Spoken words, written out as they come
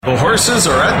horses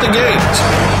are at the gate.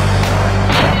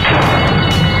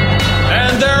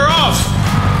 And they're off!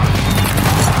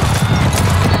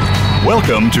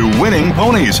 Welcome to Winning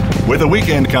Ponies. With a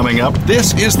weekend coming up,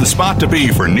 this is the spot to be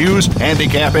for news,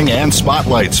 handicapping, and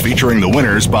spotlights featuring the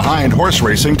winners behind horse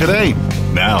racing today.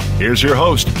 Now, here's your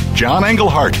host, John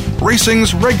Englehart,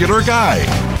 racing's regular guy.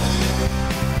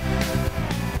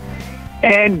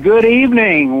 And good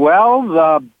evening. Well,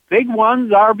 the big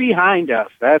ones are behind us.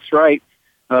 That's right.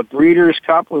 The Breeders'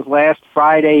 Cup was last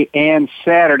Friday and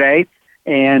Saturday.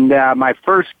 And my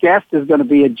first guest is going to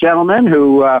be a gentleman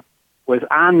who was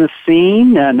on the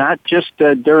scene, not just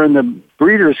during the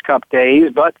Breeders' Cup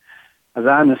days, but was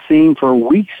on the scene for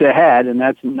weeks ahead, and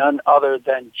that's none other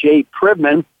than Jay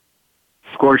Privman.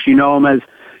 Of course, you know him as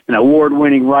an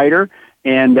award-winning writer.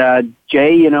 And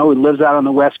Jay, he lives out on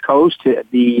the West Coast.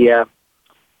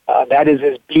 That is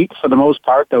his beat for the most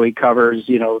part, though he covers,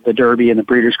 the Derby and the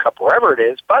Breeders' Cup, wherever it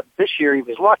is. But this year he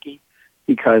was lucky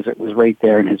because it was right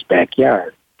there in his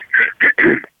backyard.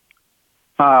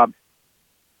 Now,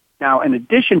 in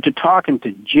addition to talking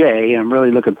to Jay, and I'm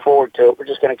really looking forward to it, we're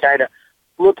just going to kind of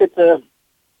look at the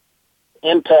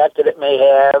impact that it may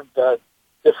have,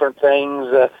 different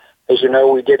things. As you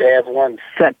know, we did have one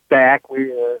setback.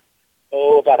 We were,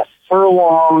 about a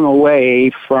furlong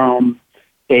away from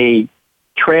a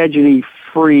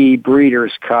tragedy-free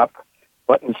Breeders' Cup,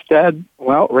 but instead,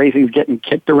 racing's getting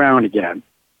kicked around again.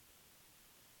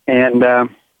 And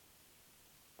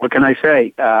what can I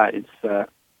say? It's a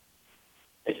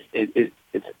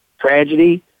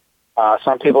tragedy.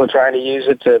 Some people are trying to use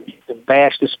it to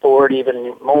bash the sport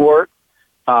even more.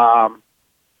 And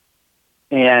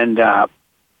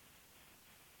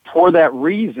for that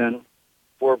reason,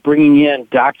 we're bringing in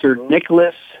Dr.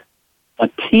 Nicholas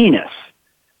Martinez.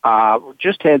 We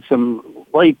just had some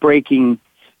late-breaking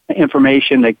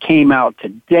information that came out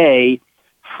today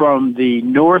from the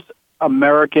North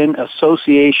American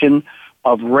Association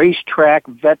of Racetrack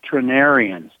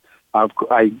Veterinarians.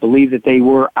 I believe that they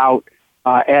were out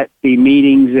at the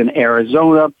meetings in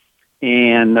Arizona,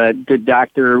 and the good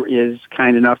doctor is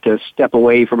kind enough to step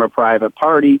away from a private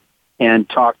party and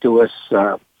talk to us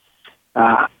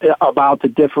about the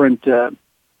different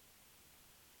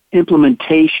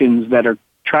implementations that are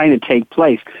trying to take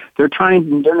place. They're trying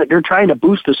to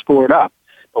boost the sport up,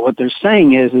 but what they're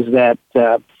saying is that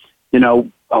a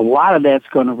lot of that's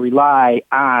going to rely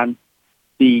on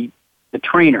the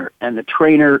trainer, and the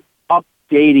trainer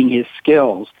updating his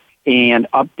skills and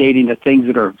updating the things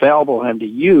that are available to him to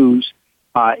use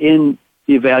in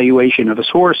the evaluation of his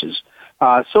horses.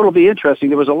 So it'll be interesting.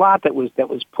 There was a lot that was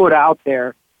put out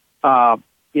there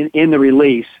in the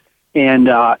release, and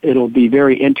it'll be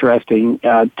very interesting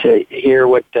to hear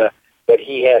what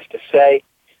he has to say.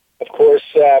 Of course,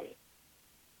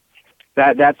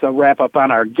 that's a wrap up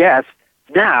on our guest.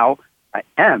 Now, I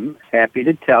am happy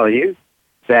to tell you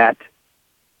that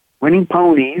Winning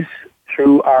Ponies,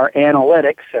 through our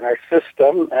analytics and our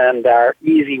system and our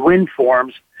easy win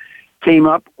forms, came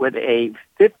up with a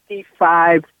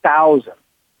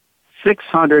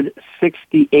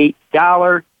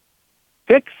 $55,668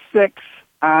 pick six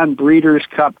on Breeders'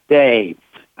 Cup Day.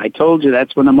 I told you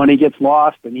that's when the money gets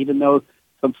lost, and even though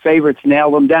some favorites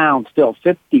nailed them down, still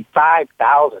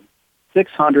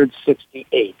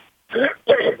 $55,668.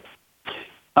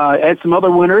 And some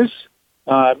other winners.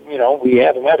 We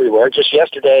have them everywhere. Just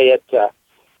yesterday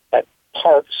at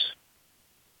Parks,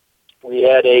 we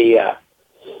had a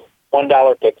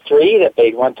 $1 pick three that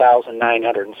paid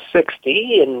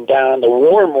 $1,960, and down in the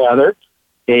warm weather,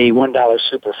 a $1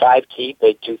 Super 5 key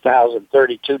paid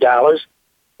 $2,032.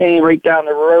 And right down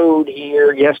the road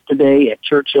here yesterday at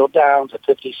Churchill Downs, a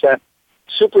 50-cent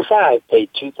Super 5 paid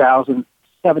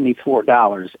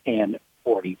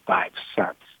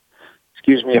 $2,074.45.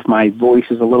 Excuse me if my voice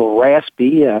is a little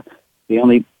raspy. The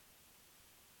only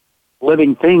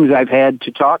living things I've had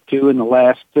to talk to in the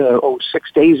last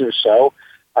 6 days or so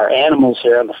are animals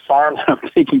here on the farm that I'm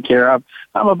taking care of.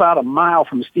 I'm about a mile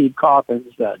from Steve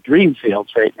Coffin's dream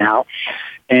fields right now.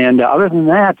 And other than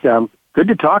that, good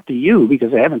to talk to you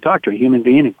because I haven't talked to a human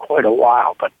being in quite a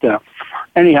while. But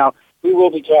anyhow, we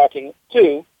will be talking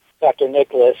to Dr.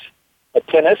 Nicholas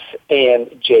Martinez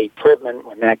and Jay Privman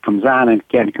when that comes on. And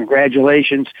again,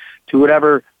 congratulations to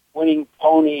whatever Winning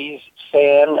Ponies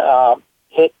fan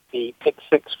hit the pick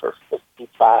six for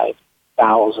 $55,000.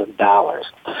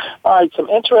 All right, some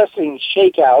interesting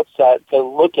shakeouts to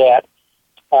look at.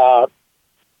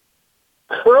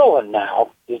 Curlin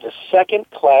now is the second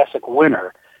Classic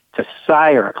winner to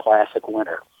sire a Classic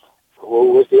winner.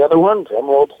 Who was the other one? Drum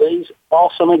roll, please.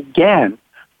 Awesome again,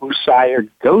 who sired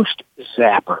Ghost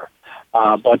Zapper.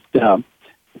 But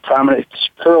prominent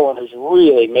Curlin, who's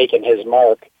really making his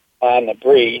mark on the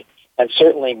breed, and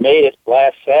certainly made it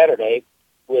last Saturday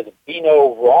with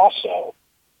Vino Rosso,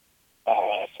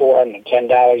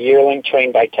 $410 yearling,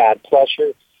 trained by Todd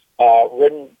Plusher,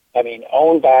 owned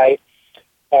by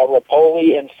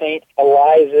Rapoli and St.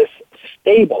 Eliza's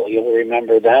Stable. You'll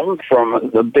remember them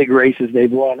from the big races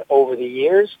they've won over the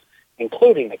years,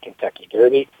 including the Kentucky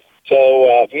Derby.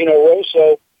 So Vino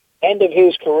Rosso, end of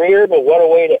his career, but what a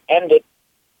way to end it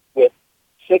with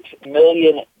 $6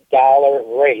 million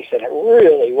race. And it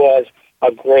really was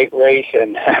a great race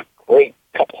and a great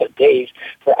couple of days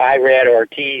for Irad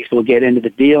Ortiz. We'll get into the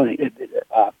deal, the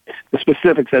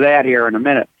specifics of that here in a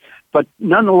minute. But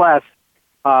nonetheless,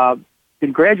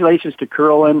 congratulations to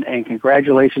Curlin and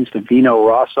congratulations to Vino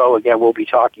Rosso. Again, we'll be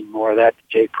talking more of that to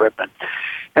Jay Privman.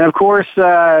 And of course,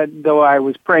 though I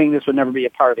was praying this would never be a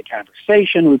part of the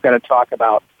conversation, we've got to talk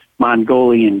about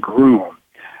Mongolian Groom.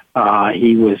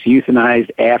 He was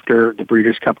euthanized after the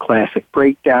Breeders' Cup Classic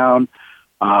breakdown,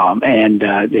 and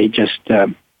they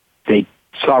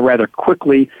saw rather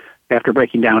quickly after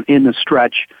breaking down in the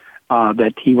stretch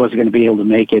that he wasn't going to be able to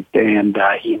make it, and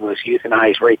he was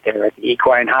euthanized right there at the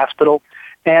Equine Hospital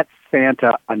at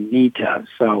Santa Anita.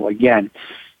 So again,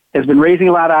 has been raising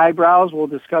a lot of eyebrows. We'll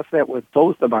discuss that with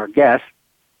both of our guests.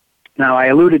 Now, I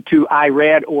alluded to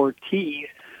Irad Ortiz.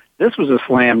 This was a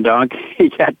slam dunk. He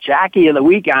got Jockey of the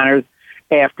Week honors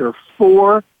after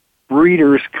 4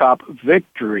 Breeders' Cup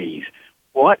victories.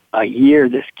 What a year.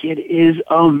 This kid is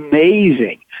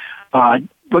amazing.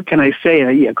 What can I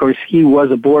say? Of course, he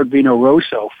was aboard Vino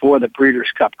Rosso for the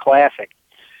Breeders' Cup Classic.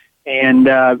 And,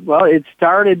 it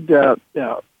started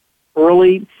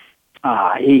early.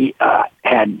 He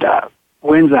had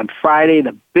wins on Friday.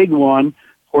 The big one,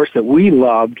 horse that we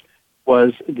loved,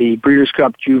 was the Breeders'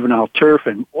 Cup Juvenile Turf,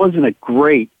 and wasn't it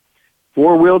great?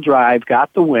 4-wheel drive,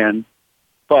 got the win,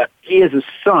 but he is a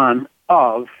son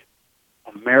of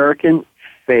American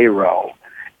Pharaoh.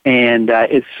 And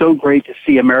it's so great to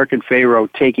see American Pharaoh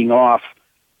taking off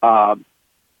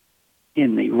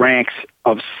in the ranks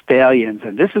of stallions.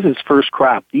 And this is his first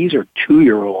crop. These are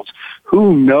 2-year-olds.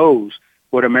 Who knows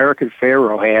what American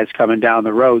Pharaoh has coming down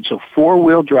the road? So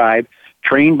 4-wheel drive,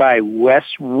 trained by Wes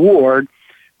Ward.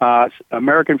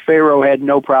 American Pharaoh had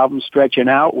no problem stretching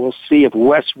out. We'll see if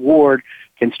Wes Ward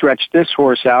can stretch this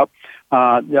horse out.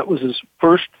 That was his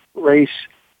first race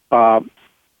on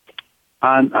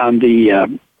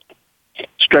the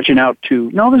stretching out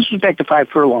to, this was back to 5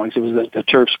 furlongs. It was the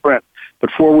turf sprint. But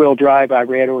 4-wheel drive,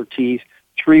 Irad Ortiz,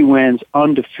 3 wins,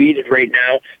 undefeated right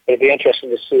now. It'd be interesting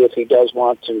to see if he does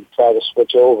want to try to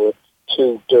switch over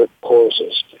to dirt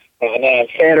horses. And then on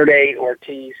Saturday,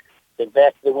 Ortiz been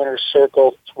back to the winner's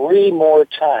circle 3 more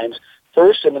times.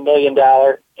 First in the $1 million,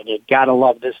 and you gotta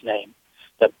love this name,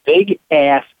 the Big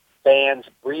Ass Fans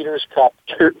Breeders' Cup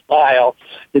Dirt Mile.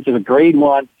 It's a grade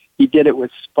 1. He did it with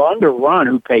Spun to Run,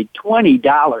 who paid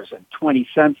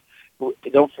 $20.20.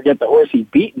 Don't forget the horse he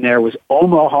beat in there was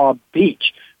Omaha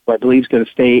Beach, who I believe is going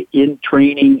to stay in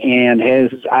training and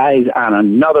has his eyes on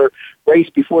another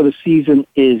race before the season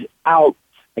is out.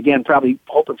 Again, probably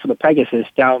hoping for the Pegasus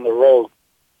down the road.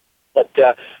 But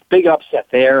big upset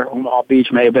there. Omaha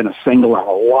Beach may have been a single on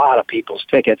a lot of people's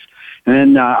tickets. And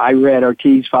then Irad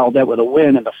Ortiz followed that with a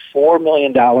win in the $4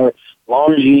 million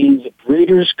Longines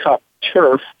Breeders' Cup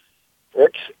Turf,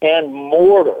 Bricks and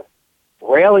Mortar,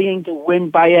 rallying to win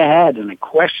by a head. And a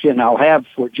question I'll have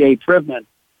for Jay Privman,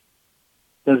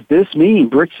 does this mean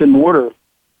Bricks and Mortar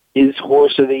is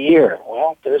Horse of the Year?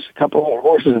 Well, there's a couple of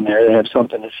horses in there that have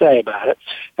something to say about it.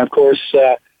 And of course,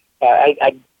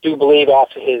 I do believe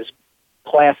off of his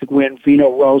classic win,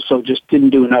 Vino Rosso just didn't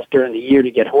do enough during the year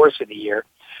to get Horse of the Year.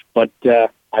 But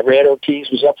Irad Ortiz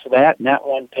was up for that, and that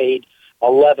one paid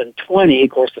 $11.20.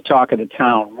 Of course, the talk of the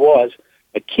town was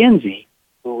McKenzie,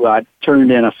 who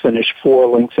turned in a finish 4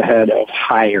 lengths ahead of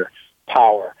Higher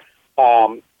Power.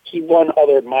 He won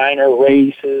other minor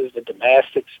races, the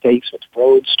Domestic Stakes with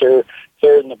Roadster,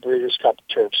 third in the Breeders' Cup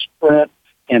Turf Sprint,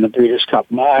 and the Breeders'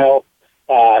 Cup Mile.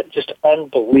 Just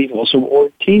unbelievable. So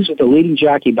Ortiz was the leading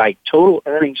jockey by total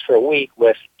earnings for a week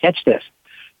with, catch this,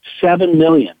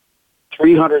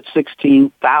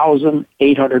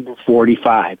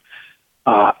 $7,316,845.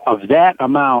 Of that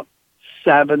amount,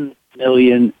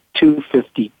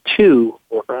 $7,252,000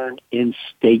 were earned in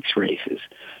stakes races.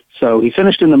 So he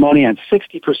finished in the money on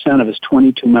 60% of his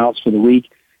 22 mounts for the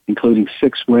week, including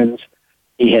 6 wins.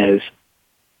 He has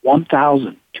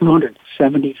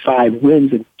 1,275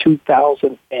 wins in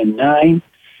 2009,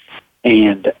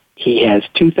 and he has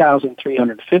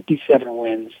 2,357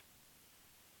 wins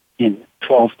in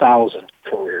 12,000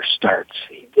 career starts.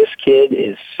 This kid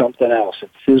is something else.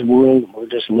 It's his world, and we're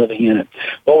just living in it.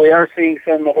 Well, we are seeing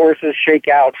some horses shake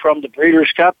out from the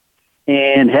Breeders' Cup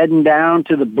and heading down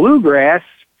to the Bluegrass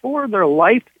for their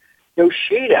life.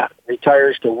 Yoshida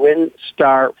retires to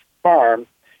WinStar Farm,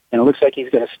 and it looks like he's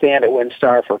going to stand at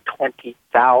WinStar for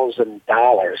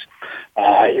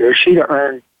 $20,000. Yoshida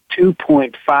earned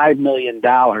 $2.5 million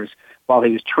while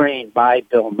he was trained by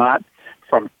Bill Mott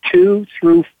from 2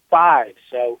 through 5.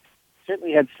 So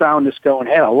certainly had soundness going.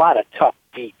 Had a lot of tough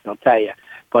beats, I'll tell you.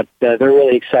 But they're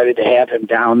really excited to have him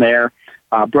down there.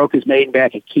 Broke his maiden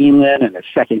back at Keeneland in his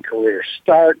second career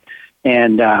start.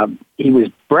 And he was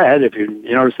bred, if you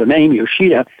notice the name,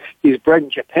 Yoshida, he was bred in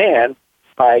Japan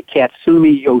by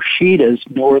Katsumi Yoshida's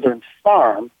Northern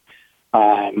Farm.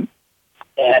 And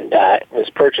it was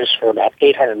purchased for about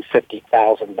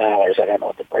 $850,000. I don't know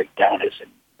what the breakdown is in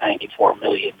 94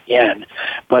 million yen.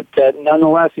 But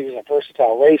nonetheless, he was a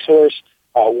versatile racehorse,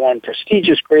 won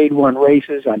prestigious Grade 1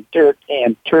 races on dirt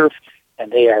and turf,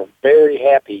 and they are very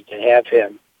happy to have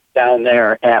him down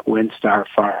there at WinStar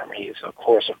Farm. He's, of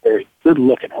course, a very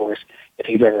good-looking horse if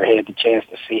you've ever had the chance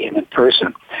to see him in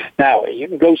person. Now, you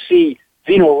can go see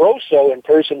Vino Rosso in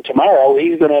person tomorrow.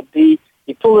 He's going to be,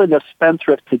 he pulled into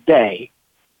Spendthrift today,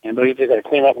 and I believe they're going to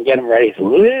clean up and get him ready. It's a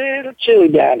little chilly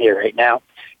down here right now.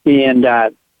 And,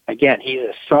 again, he's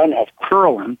a son of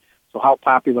Curlin, so how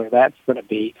popular that's going to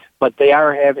be. But they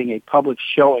are having a public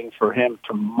showing for him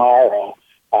tomorrow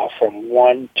from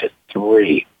 1 to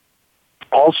 3.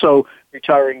 Also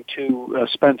retiring to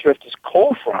Spendthrift is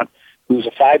Colefront, who's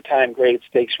a 5-time Graded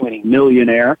Stakes winning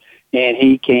millionaire, and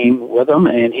he came with them,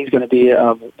 and he's going to be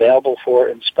available for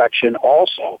inspection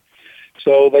also.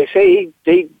 So they say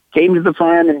they came to the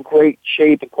farm in great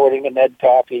shape, according to Ned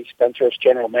Toffee, Spendthrift's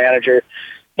general manager,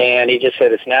 and he just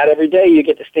said it's not every day you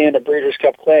get to stand a Breeders'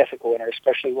 Cup Classic winner,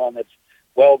 especially one that's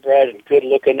well-bred and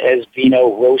good-looking as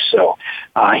Vino Rosso.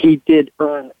 He did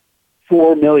earn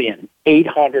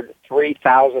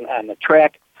 $4,803,000 on the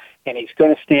track, and he's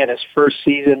going to stand his first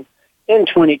season in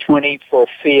 2020 for a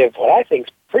fee of what I think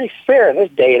is pretty fair in this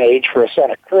day and age for a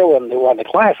son of Curlin who won the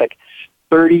Classic,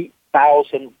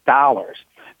 $30,000.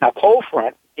 Now,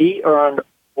 Colefront, he earned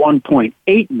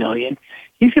 $1.8 million.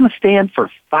 He's going to stand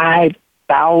for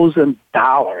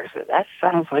 $5,000. That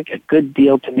sounds like a good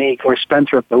deal to me. Of course,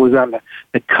 Spendthrift was on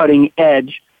the cutting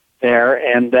edge there,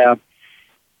 and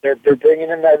they're bringing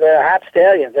in their hot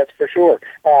stallions, that's for sure.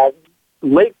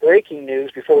 Late breaking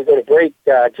news before we go to break,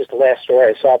 just the last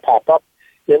story I saw pop up.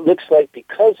 It looks like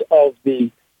because of the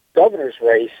governor's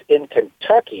race in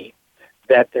Kentucky,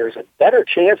 that there's a better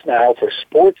chance now for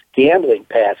sports gambling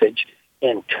passage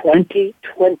in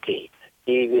 2020.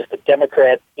 He was the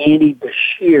Democrat Andy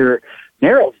Beshear.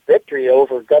 Narrow victory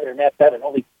over Governor Matt Bevin,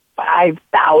 only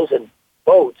 5,000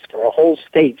 votes for a whole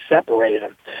state separated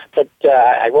him. But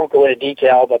I won't go into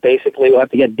detail, but basically we'll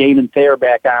have to get Damon Thayer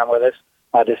back on with us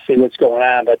to see what's going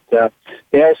on. But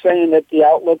they are saying that the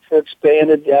outlook for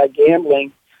expanded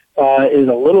gambling is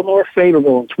a little more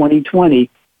favorable in 2020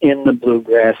 in the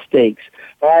Bluegrass Stakes.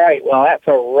 All right, well, that's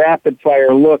a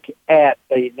rapid-fire look at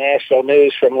the national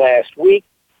news from last week.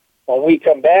 When we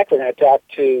come back, we're going to talk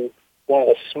to one of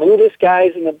the smoothest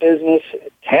guys in the business,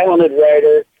 a talented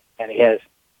writer, and he has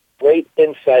great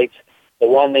insights, the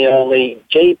one, the only,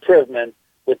 Jay Privman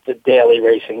with the Daily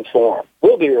Racing Forum.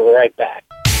 We'll be right back.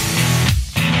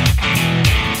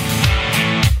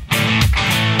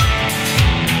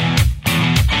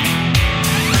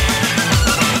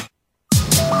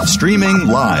 Streaming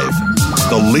live,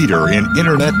 the leader in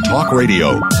Internet talk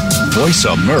radio,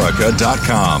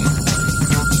 VoiceAmerica.com.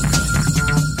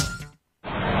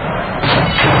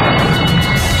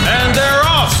 And they're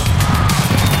off!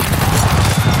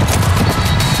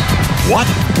 What?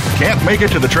 Can't make it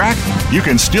to the track? You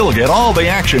can still get all the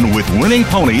action with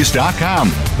winningponies.com,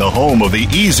 the home of the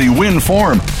easy win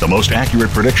form, the most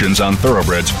accurate predictions on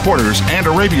thoroughbreds, quarters, and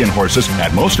Arabian horses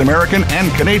at most American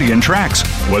and Canadian tracks.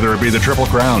 Whether it be the Triple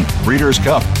Crown, Breeders'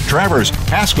 Cup, Travers,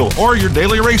 Haskell, or your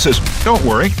daily races, don't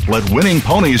worry, let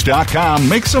winningponies.com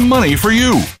make some money for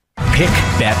you. Pick,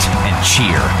 bet, and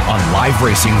cheer on live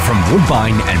racing from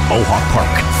Woodbine and Mohawk Park.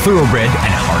 Thoroughbred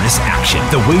and harness action.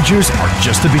 The wagers are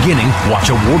just the beginning. Watch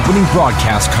award-winning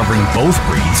broadcasts covering both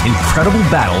breeds, incredible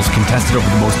battles contested over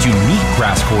the most unique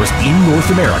grass course in North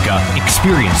America.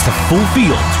 Experience the full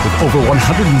fields with over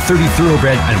 130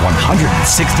 thoroughbred and 160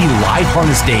 live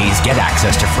harness days. Get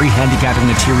access to free handicapping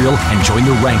material and join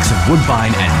the ranks of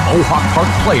Woodbine and Mohawk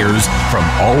Park players from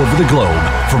all over the globe.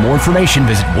 For more information,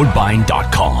 visit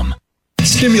woodbine.com.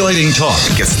 Stimulating talk.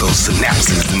 It gets those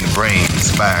synapses in the brain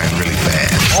firing really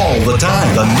fast. All the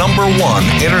time. The #1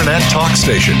 internet talk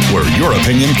station where your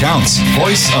opinion counts.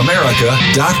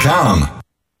 VoiceAmerica.com.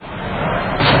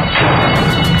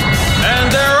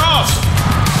 And they're off.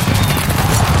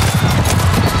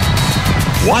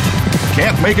 What?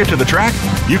 Can't make it to the track?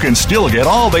 You can still get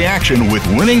all the action with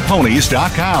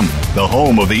winningponies.com, the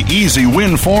home of the easy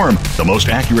win form, the most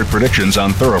accurate predictions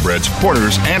on thoroughbreds,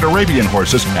 quarters, and Arabian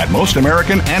horses at most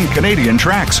American and Canadian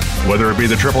tracks. Whether it be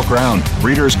the Triple Crown,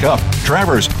 Breeders' Cup,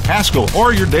 Travers, Haskell,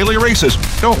 or your daily races,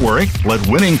 don't worry, let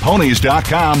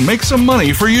winningponies.com make some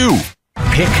money for you.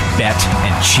 Pick, bet,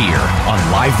 and cheer on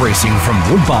live racing from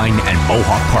Woodbine and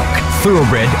Mohawk Park.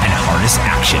 Thoroughbred and harness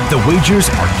action. The wagers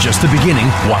are just the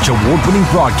beginning. Watch award-winning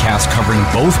broadcasts covering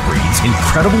both breeds.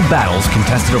 Incredible battles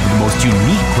contested over the most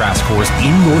unique grass course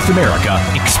in North America.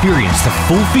 Experience the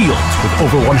full fields with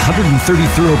over 130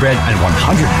 thoroughbred and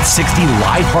 160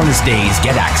 live harness days.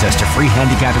 Get access to free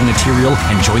handicapping material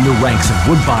and join the ranks of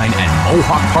Woodbine and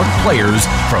Mohawk Park players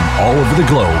from all over the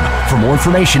globe. For more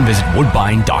information, visit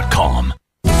woodbine.com.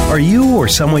 Are you or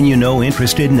someone you know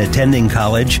interested in attending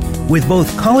college? With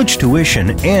both college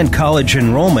tuition and college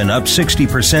enrollment up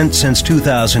 60% since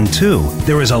 2002,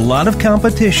 there is a lot of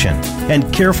competition,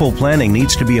 and careful planning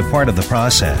needs to be a part of the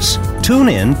process. Tune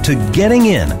in to Getting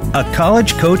In, a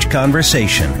college coach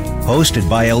conversation, hosted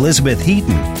by Elizabeth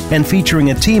Heaton and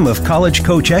featuring a team of college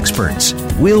coach experts.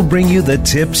 We'll bring you the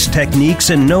tips, techniques,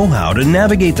 and know-how to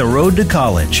navigate the road to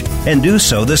college and do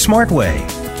so the smart way.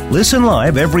 Listen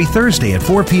live every Thursday at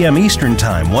 4 p.m. Eastern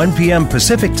Time, 1 p.m.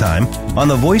 Pacific Time on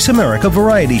the Voice America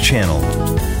Variety Channel.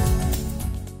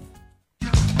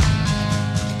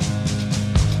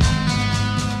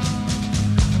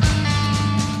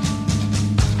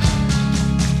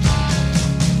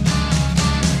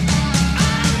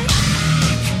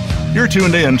 You're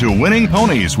tuned in to Winning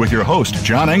Ponies with your host,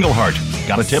 John Englehart.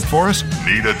 Got a tip for us?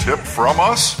 Need a tip from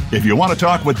us? If you want to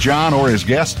talk with John or his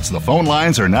guests, the phone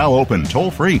lines are now open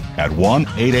toll-free at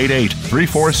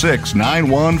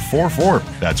 1-888-346-9144.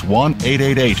 That's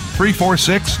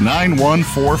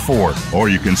 1-888-346-9144. Or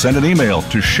you can send an email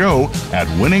to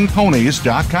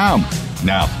show@winningponies.com.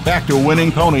 Now, back to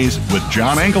Winning Ponies with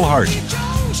John Englehart.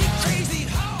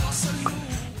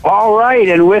 All right,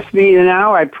 and with me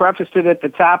now, I prefaced it at the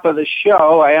top of the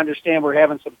show. I understand we're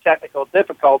having some technical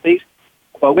difficulties,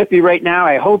 but with me right now,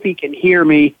 I hope he can hear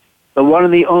me, the one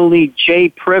and the only Jay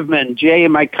Privman. Jay,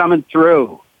 am I coming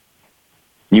through?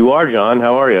 You are, John.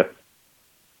 How are you?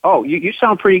 Oh, you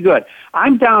sound pretty good.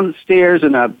 I'm downstairs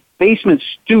in a basement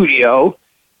studio,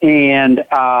 and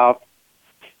you're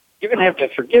going to have to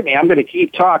forgive me. I'm going to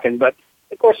keep talking, but,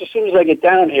 of course, as soon as I get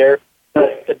down here,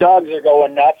 the dogs are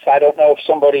going nuts. I don't know if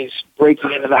somebody's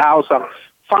breaking into the house. I'm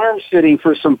farm sitting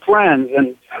for some friends,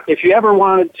 and if you ever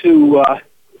wanted to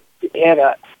have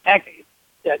a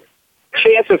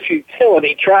chance of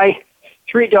futility, try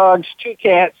 3 dogs, 2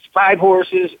 cats, 5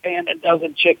 horses, and a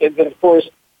dozen chickens. And, of course,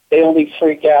 they only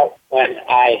freak out when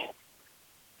I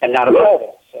am not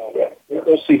available. So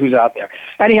we'll see who's out there.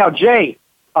 Anyhow, Jay,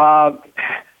 I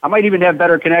might even have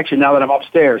better connection now that I'm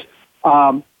upstairs.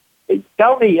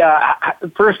 Tell me,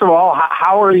 first of all,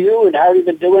 how are you, and how have you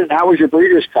been doing, and how was your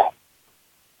Breeders' Cup?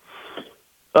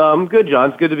 Good, John.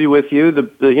 It's good to be with you.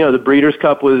 The Breeders'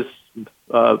 Cup was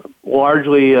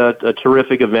largely a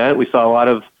terrific event. We saw a lot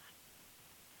of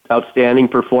outstanding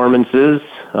performances,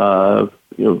 over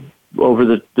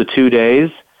the 2 days.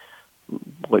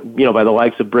 By the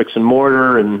likes of Bricks and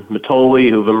Mortar and Matoli,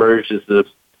 who've emerged as the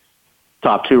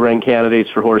top 2 ranked candidates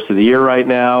for Horse of the Year right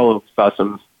now. We saw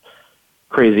some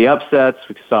crazy upsets.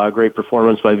 We saw a great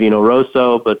performance by Vino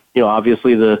Rosso, but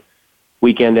obviously the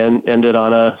weekend ended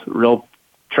on a real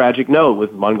tragic note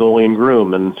with Mongolian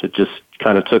Groom, and it just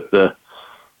kind of took the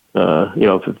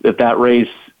if that race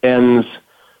ends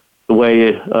the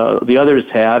way the others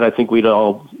had, I think we'd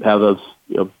all have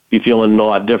be feeling a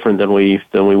lot different than we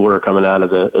were coming out of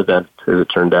the event, as it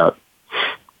turned out.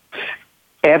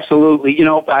 Absolutely.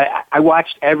 I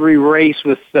watched every race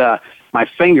with my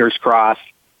fingers crossed,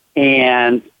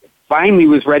 and finally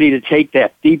was ready to take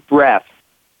that deep breath,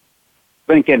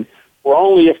 thinking we're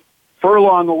only a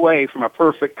furlong away from a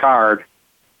perfect card,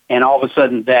 and all of a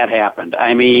sudden that happened.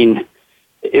 I mean,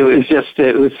 it was just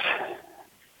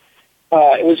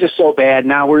so bad.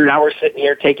 Now we're sitting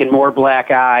here taking more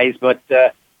black eyes, but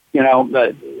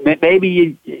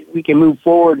maybe we can move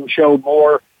forward and show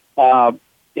more.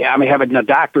 Having a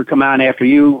doctor come on after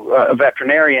you, a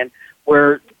veterinarian,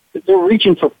 where they're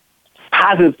reaching for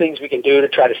positive things we can do to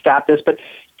try to stop this. But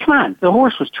come on, the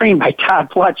horse was trained by Todd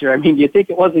Pletcher. I mean, do you think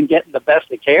it wasn't getting the best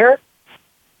of care?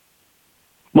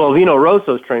 Well, Vino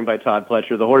Rosso's trained by Todd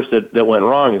Pletcher. The horse that went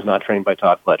wrong is not trained by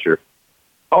Todd Pletcher.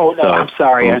 Oh, no, so, I'm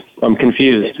sorry. I'm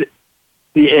confused.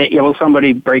 Well,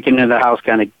 somebody breaking into the house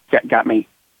kind of got me,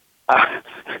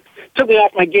 took me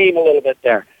off my game a little bit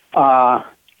there.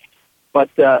 But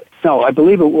no, I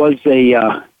believe it was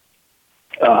a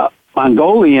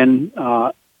Mongolian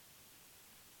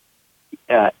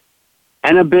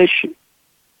Enabish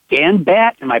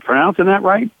Ganbat. Am I pronouncing that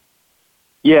right?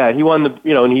 Yeah, he won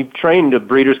and he trained a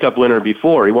Breeders' Cup winner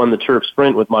before. He won the Turf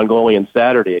Sprint with Mongolian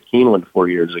Saturday at Keeneland 4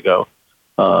 years ago.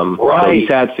 Right. So he's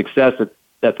had success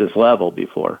at this level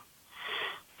before.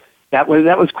 That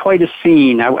was quite a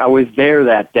scene. I was there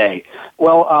that day.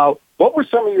 Well, what were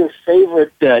some of your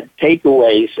favorite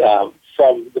takeaways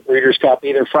from the Breeders' Cup,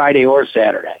 either Friday or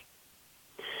Saturday?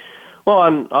 Well,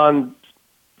 on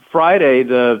Friday,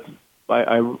 the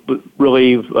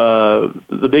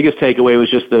biggest takeaway was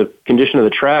just the condition of the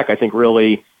track. I think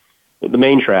really the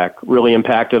main track really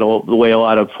impacted the way a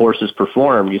lot of horses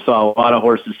performed. You saw a lot of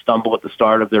horses stumble at the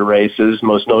start of their races,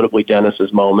 most notably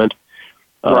Dennis's Moment.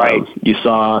 Right. You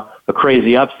saw a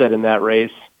crazy upset in that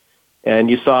race,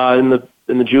 and you saw in the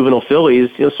juvenile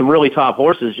fillies, some really top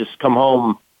horses just come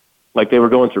home like they were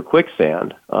going through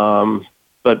quicksand.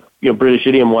 But British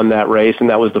Idiom won that race, and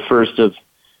that was the first of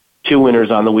two winners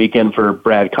on the weekend for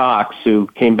Brad Cox, who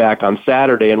came back on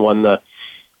Saturday and won the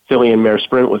filly and mare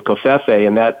sprint with Kofefe,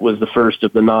 and that was the first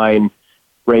of the 9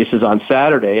 races on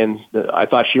Saturday. And I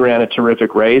thought she ran a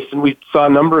terrific race, and we saw a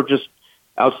number of just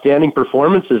outstanding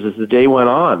performances as the day went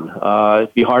on.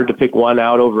 It'd be hard to pick one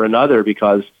out over another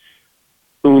because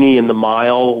Uni in the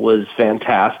mile was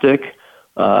fantastic.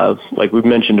 Like we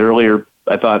mentioned earlier,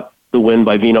 I thought the win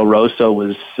by Vino Rosso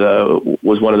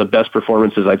was one of the best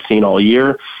performances I'd seen all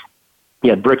year. He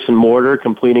had Bricks and Mortar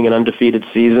completing an undefeated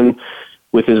season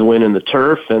with his win in the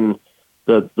Turf, and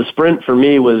the sprint for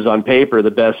me was on paper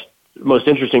the best, most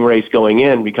interesting race going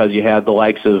in because you had the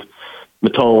likes of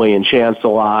Matoli and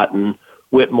Chancelot and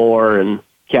Whitmore and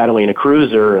Catalina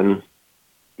Cruiser, and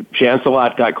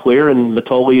Chancelot got clear and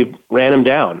Matoli ran him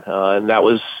down, and that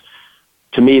was,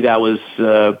 to me, that was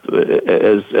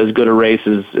as good a race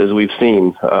as we've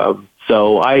seen.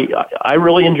 So I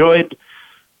really enjoyed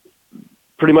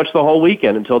pretty much the whole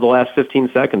weekend until the last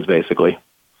 15 seconds, basically.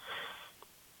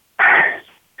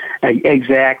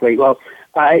 Exactly. Well,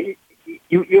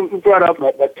 you brought up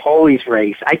Matoli's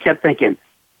race. I kept thinking,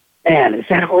 man, is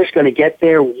that horse going to get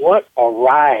there? What a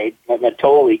ride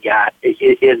Matoli got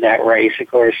in that race. Of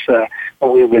course,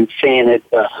 we've been seeing it,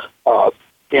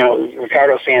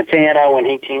 Ricardo Santana when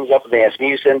he teams up with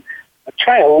Asmussen. I'm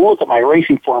trying to look at my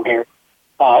racing form here.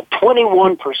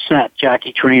 21%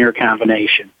 jockey-trainer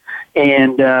combination.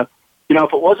 And,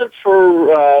 if it wasn't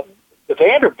for the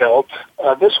Vanderbilt,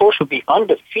 this horse would be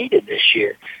undefeated this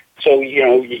year. So,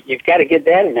 you've got to get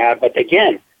that in there. But,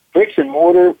 again, Bricks and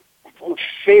Mortar,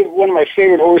 one of my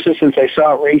favorite horses since I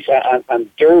saw it race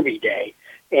on Derby Day.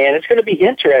 And it's going to be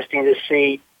interesting to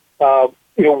see,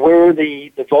 where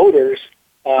the voters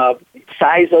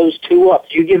size those two up.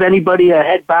 Do you give anybody a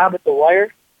head bob at the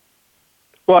wire?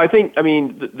 Well, the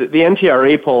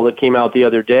NTRA poll that came out the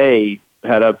other day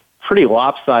had a pretty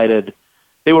lopsided,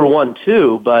 they were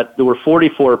 1-2, but there were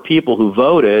 44 people who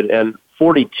voted, and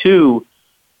 42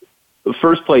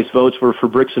 first place votes were for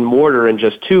Bricks and Mortar and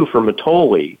just 2 for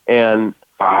Matoli. And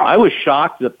I was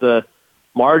shocked that the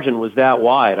margin was that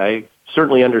wide. I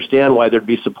certainly understand why there'd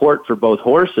be support for both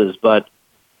horses, but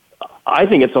I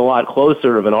think it's a lot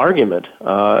closer of an argument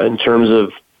in terms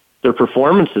of their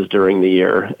performances during the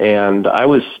year. And I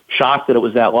was shocked that it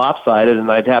was that lopsided,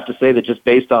 and I'd have to say that just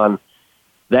based on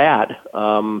that,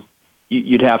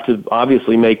 you'd have to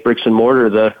obviously make Bricks and Mortar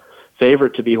the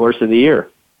favorite to be horse of the year.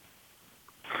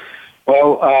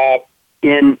 Well, talk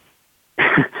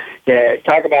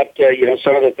about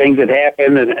some of the things that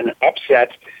happen and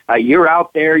upsets. You're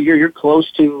out there. You're close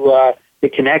to the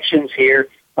connections here.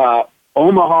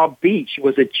 Omaha Beach,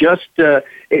 was it just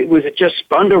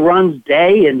Spun to Run's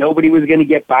day and nobody was going to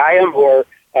get by him, or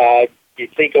do you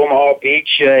think Omaha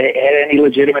Beach had any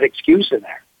legitimate excuse in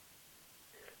there?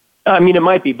 I mean, it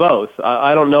might be both.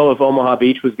 I don't know if Omaha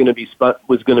Beach was going to beat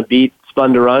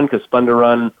Spun to Run, because Spun to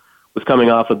Run was coming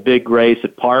off a big race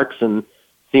at Parks and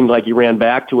seemed like he ran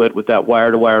back to it with that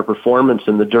wire-to-wire performance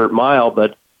in the dirt mile.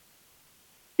 But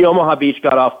Omaha Beach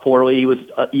got off poorly. He was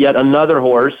yet another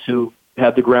horse who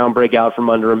had the ground break out from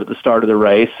under him at the start of the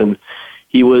race, and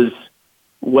he was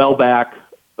well back.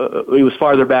 He was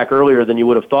farther back earlier than you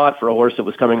would have thought for a horse that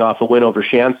was coming off a win over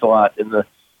Chancelot in the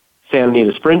Santa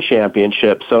Anita Sprint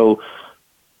Championship. So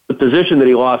the position that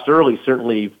he lost early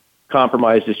certainly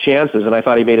compromised his chances, and I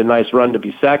thought he made a nice run to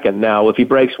be second. Now, if he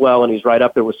breaks well and he's right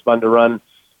up there with Spun to Run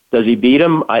Does he beat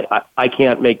him? I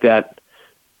can't make that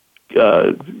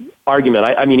argument.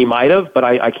 I mean, he might have, but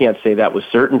I can't say that with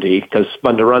certainty because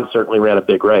Spun to Run certainly ran a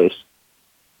big race.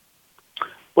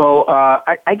 Well,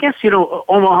 I guess,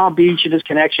 Omaha Beach and his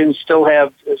connections still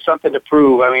have something to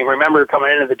prove. I mean, remember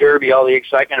coming into the Derby, all the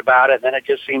excitement about it, and then it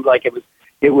just seemed like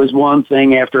it was one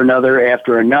thing after another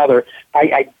after another.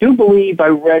 I do believe I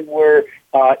read where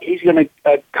he's going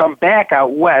to come back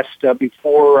out west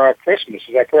before Christmas.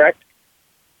 Is that correct?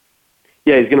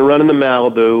 Yeah, he's going to run in the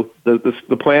Malibu.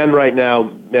 The plan right now,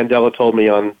 Mandela told me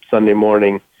on Sunday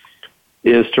morning,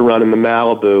 is to run in the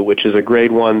Malibu, which is a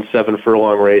Grade 1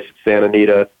 7-furlong race at Santa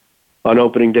Anita on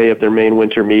opening day of their main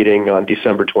winter meeting on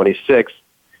December 26th.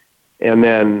 And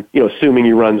then, assuming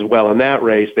he runs well in that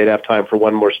race, they'd have time for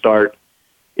one more start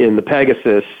in the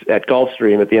Pegasus at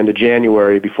Gulfstream at the end of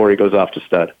January before he goes off to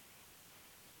stud.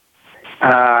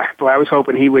 I was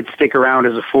hoping he would stick around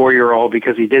as a 4-year-old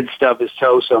because he did stub his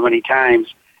toe so many times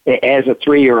as a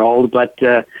 3-year-old, but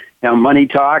money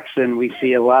talks, and we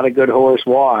see a lot of good horse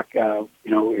walk.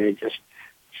 It just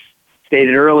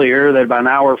stated earlier that about an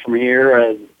hour from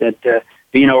here that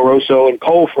Vino Rosso and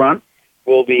Coal Front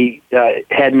will be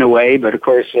heading away, but of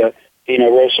course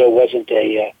Vino Rosso wasn't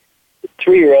a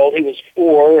 3-year-old; he was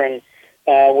 4, and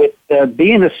with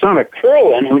being the son of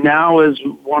Curlin, who now is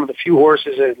one of the few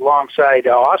horses alongside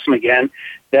Awesome Again,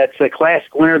 that's a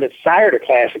classic winner, that's sired a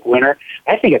classic winner.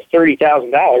 I think at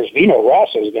 $30,000, Vino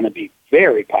Rosso is going to be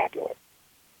very popular.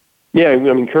 Yeah, I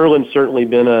mean, Curlin's certainly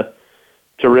been a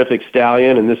terrific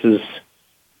stallion, and this is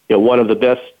one of the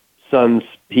best sons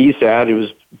he's had. He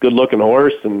was a good-looking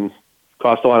horse and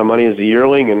cost a lot of money as a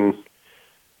yearling, and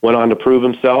went on to prove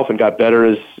himself and got better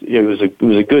as he was a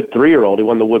good 3-year-old. He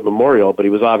won the Wood Memorial, but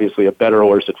he was obviously a better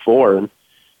horse at 4. And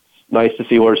it's nice to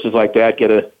see horses like that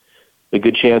get a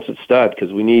good chance at stud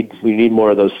because we need more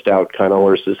of those stout kind of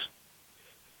horses.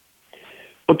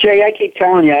 Well, Jay, I keep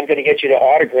telling you I'm going to get you to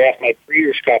autograph my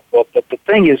Breeders' Cup book, but the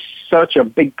thing is such a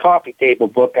big coffee table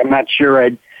book. I'm not sure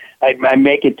I'd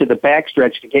make it to the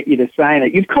backstretch to get you to sign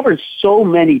it. You've covered so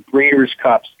many Breeders'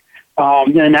 Cups.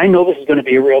 And I know this is going to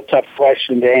be a real tough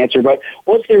question to answer, but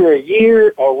was there a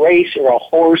year, a race, or a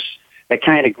horse that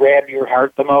kind of grabbed your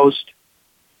heart the most?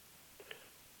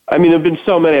 I mean, there have been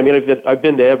so many. I mean, I've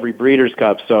been to every Breeders'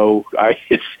 Cup, so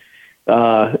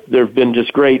there have been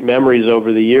just great memories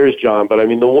over the years, John. But I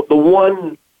mean, the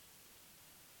one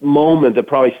moment that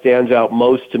probably stands out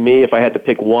most to me, if I had to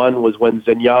pick one, was when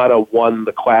Zenyatta won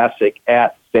the Classic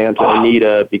at Santa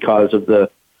Anita because of the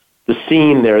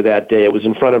scene there that day. It was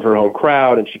in front of her home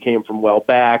crowd, and she came from well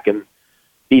back and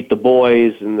beat the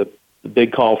boys, and the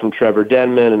big call from Trevor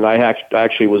Denman. And I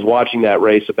actually was watching that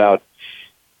race about,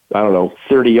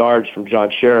 30 yards from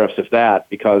John Sheriff's, if that,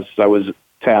 because I was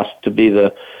tasked to be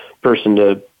the person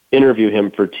to interview him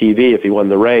for TV if he won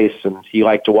the race, and he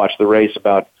liked to watch the race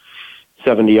about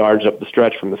 70 yards up the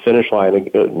stretch from the finish line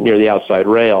near the outside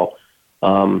rail.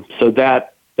 So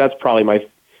that's probably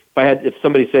if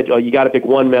somebody said, "Oh, you got to pick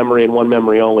one memory and one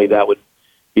memory only," that would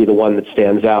be the one that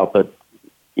stands out. But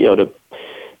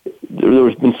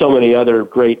there's been so many other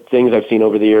great things I've seen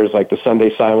over the years, like the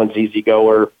Sunday Silence Easy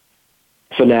Goer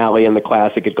finale in the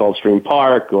Classic at Gulfstream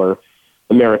Park, or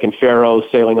American Pharoah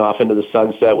sailing off into the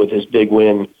sunset with his big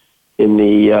win in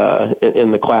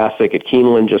the Classic at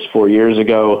Keeneland just 4 years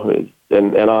ago,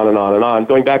 and on and on and on.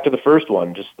 Going back to the first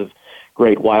one, just the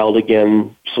great Wild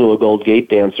Again, Slew of Gold Gate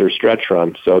Dancer stretch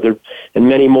run. So and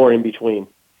many more in between.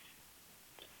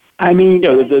 I mean,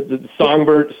 the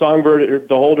Songbird, the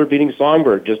Holder beating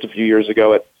Songbird just a few years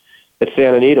ago at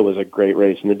Santa Anita was a great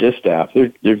race in the distaff.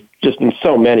 There's just been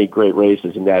so many great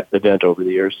races in that event over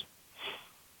the years.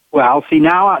 Well, see,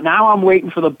 now I'm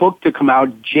waiting for the book to come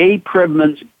out, Jay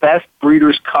Privman's Best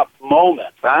Breeders' Cup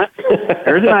Moments, huh?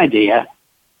 There's an idea.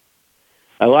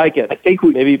 I like it. I think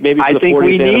maybe for the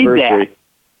 40th anniversary.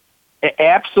 That.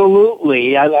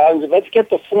 Absolutely. Let's get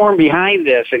the form behind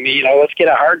this, and let's get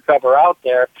a hardcover out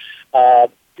there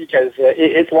because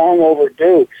it's long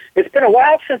overdue. It's been a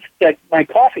while since my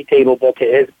coffee table book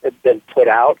has been put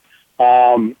out.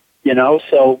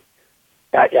 So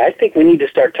I think we need to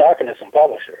start talking to some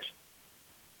publishers.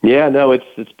 Yeah, no,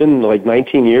 it's been like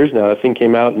 19 years now. That thing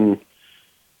came out in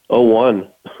 2001.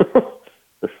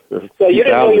 So you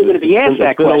didn't know you were going to be asked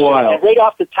that question. And right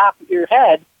off the top of your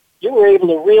head, you were able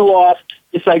to reel off,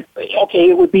 it's like, okay,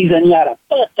 it would be Zenyatta,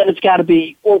 but then it's got to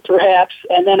be, or perhaps,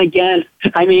 and then again.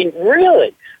 I mean,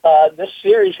 really, this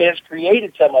series has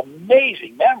created some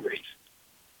amazing memories.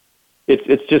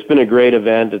 It's just been a great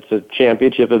event. It's a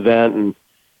championship event, and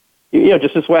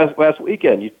just this last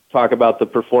weekend, you talk about the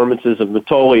performances of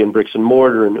Matoli and Bricks and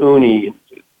Mortar and Uni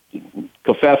and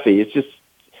Kofefi. It's just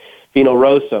Vino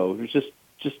Rosso. There's just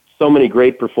so many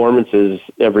great performances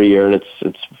every year, and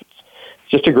it's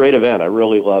just a great event. I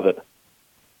really love it.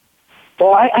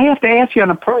 Well, I have to ask you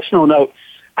on a personal note.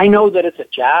 I know that it's a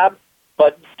job,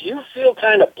 but do you feel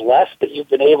kind of blessed that you've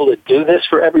been able to do this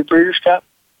for every Breeders' Cup?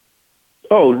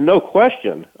 Oh, no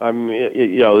question. I mean,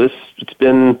 it's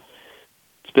been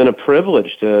a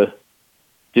privilege to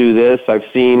do this. I've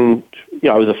seen,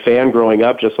 I was a fan growing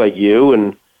up, just like you,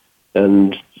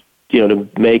 and to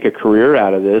make a career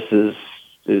out of this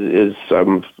is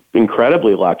I'm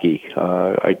incredibly lucky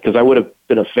because I would have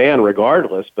been a fan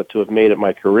regardless, but to have made it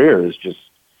my career is just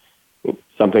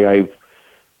something I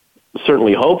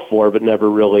certainly hoped for, but never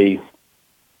really,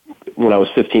 when I was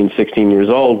 15, 16 years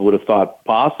old, would have thought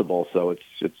possible. So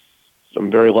I'm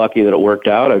very lucky that it worked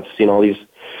out. I've seen all these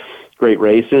great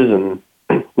races, and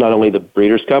not only the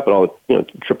Breeders' Cup, but all the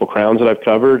Triple Crowns that I've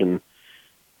covered, and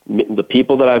the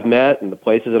people that I've met, and the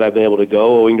places that I've been able to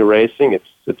go owing to racing.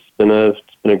 It's been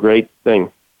a great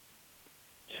thing.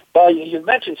 Well, you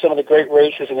mentioned some of the great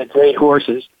races and the great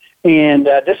horses, and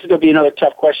this is going to be another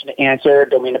tough question to answer.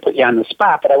 Don't mean to put you on the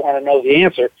spot, but I want to know the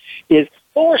answer. Is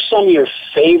who are some of your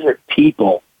favorite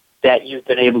people that you've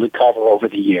been able to cover over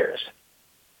the years?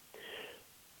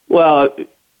 Well,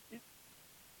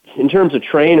 in terms of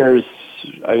trainers,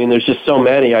 I mean, there's just so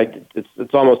many.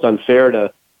 It's almost unfair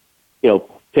to,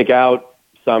 pick out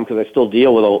some because I still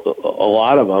deal with a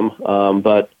lot of them.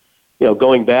 But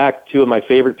going back, two of my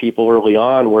favorite people early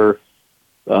on were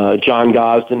John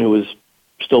Gosden, who was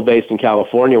still based in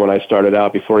California when I started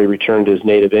out before he returned to his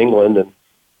native England, and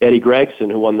Eddie Gregson,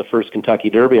 who won the first Kentucky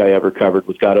Derby I ever covered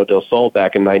with Gato del Sol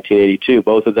back in 1982.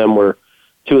 Both of them were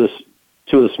two of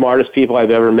the smartest people I've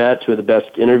ever met, two of the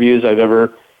best interviews I've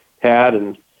ever had,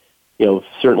 and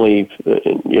certainly,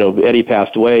 Eddie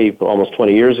passed away almost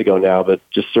 20 years ago now, but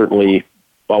just certainly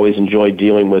always enjoyed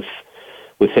dealing with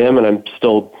him, and I'm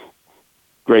still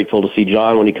grateful to see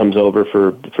John when he comes over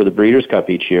for the Breeders'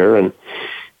 Cup each year. And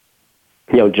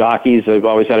jockeys, I've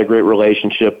always had a great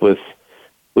relationship with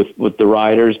the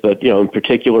riders, but in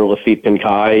particular Lafitte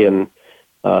Pinkai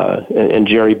and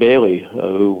Jerry Bailey,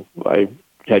 who I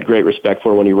had great respect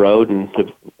for when he rode and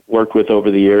have worked with over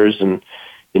the years, and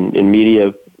in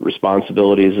media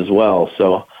responsibilities as well.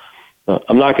 So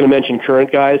I'm not going to mention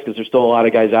current guys because there's still a lot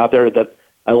of guys out there that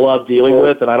I love dealing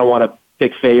with, and I don't want to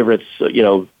pick favorites,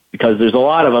 because there's a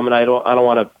lot of them, and I don't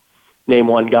want to name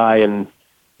one guy and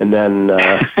then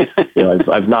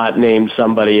I've not named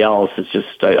somebody else. It's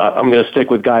just I'm going to stick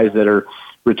with guys that are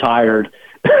retired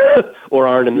or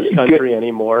aren't in this country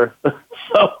anymore.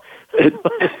 So.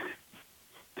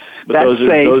 But those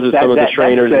are some of the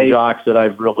trainers and jocks that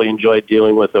I've really enjoyed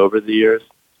dealing with over the years.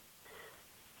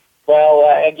 Well,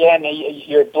 again,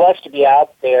 you're blessed to be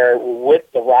out there with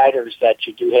the riders that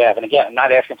you do have. And again, I'm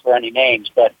not asking for any names,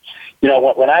 but,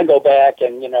 when I go back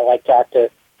and, I talk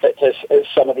to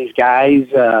some of these guys,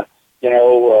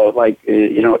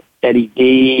 Eddie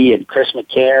D and Chris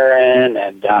McCarron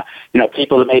and,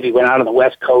 people that maybe went out on the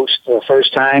West Coast for the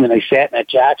first time and they sat in that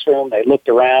jock's room, they looked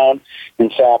around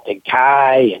and saw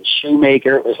Pinkai and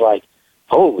Shoemaker. It was like,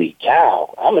 holy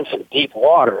cow, I'm in some deep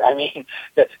water. I mean,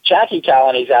 the jockey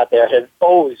colonies out there have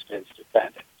always been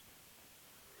stupendous.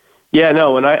 Yeah,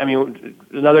 no, and I mean,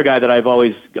 another guy that I've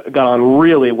always got on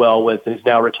really well with and is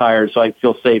now retired, so I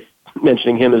feel safe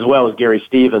mentioning him as well, is Gary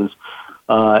Stevens.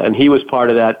 And he was part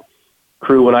of that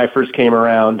crew when I first came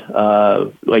around,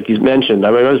 like you mentioned.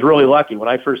 I mean, I was really lucky. When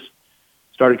I first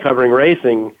started covering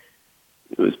racing,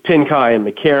 it was Pinkai and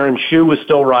McCarron. Shoe was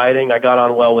still riding. I got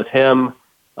on well with him.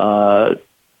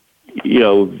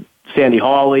 Sandy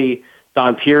Hawley,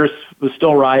 Don Pierce was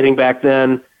still riding back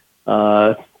then.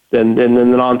 And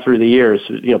then on through the years,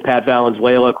 Pat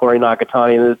Valenzuela, Corey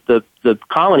Nakatani, the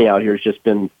colony out here has just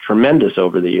been tremendous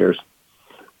over the years.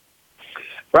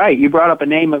 Right. You brought up a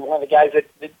name of one of the guys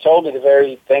that told me the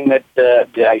very thing that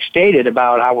I stated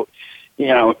about how,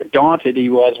 daunted he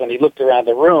was when he looked around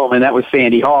the room, and that was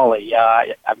Sandy Hawley.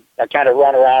 I kind of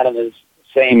run around in the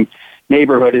same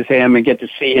neighborhood as him and get to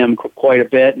see him quite a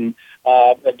bit. And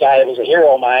the guy that was a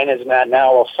hero of mine is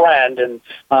now a friend. And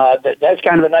that's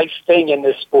kind of a nice thing in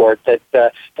this sport that,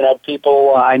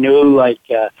 people I knew like,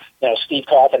 Steve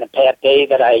Coffin and Pat Day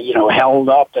that I, held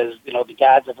up as, the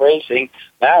gods of racing.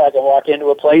 Now I can walk into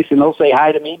a place and they'll say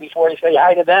hi to me before I say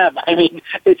hi to them. I mean,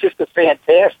 it's just a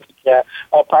fantastic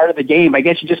part of the game. I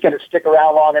guess you just got to stick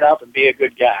around long enough and be a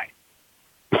good guy.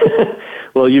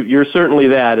 Well, you're certainly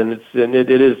that, and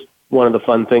it is one of the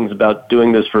fun things about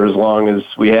doing this for as long as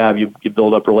we have. You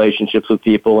build up relationships with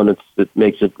people, and it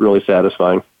makes it really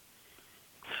satisfying.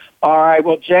 All right.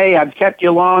 Well, Jay, I've kept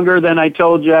you longer than I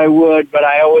told you I would, but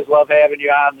I always love having you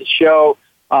on the show.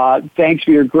 Thanks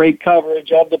for your great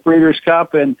coverage of the Breeders'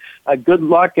 Cup, and good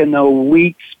luck in the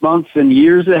weeks, months, and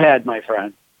years ahead, my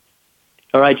friend.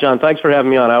 All right, John. Thanks for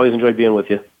having me on. I always enjoyed being with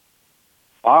you.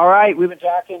 All right. We've been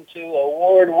talking to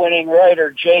award-winning writer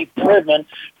Jay Privman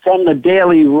from the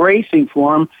Daily Racing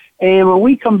Forum. And when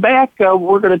we come back,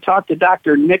 we're going to talk to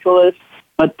Dr. Nicholas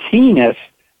Martinez.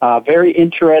 Very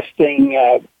interesting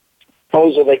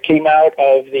proposal that came out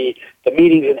of the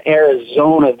meetings in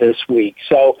Arizona this week.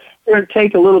 So we're going to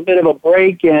take a little bit of a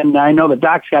break, and I know the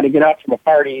doc's got to get out from a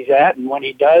party he's at, and when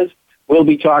he does, we'll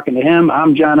be talking to him.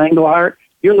 I'm John Englehart.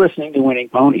 You're listening to Winning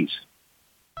Ponies.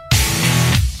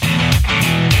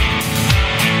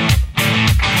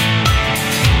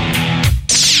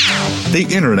 The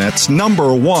Internet's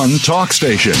 #1 talk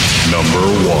station.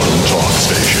 #1 talk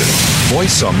station.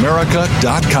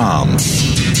 VoiceAmerica.com.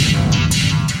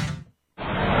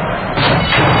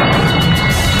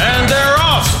 And they're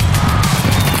off!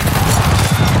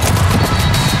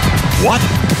 What?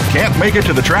 Can't make it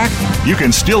to the track? You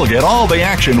can still get all the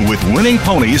action with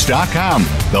winningponies.com,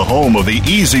 the home of the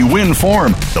easy win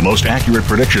form, the most accurate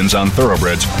predictions on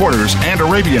thoroughbreds, quarters, and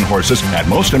Arabian horses at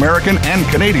most American and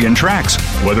Canadian tracks.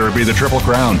 Whether it be the Triple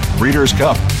Crown, Breeders'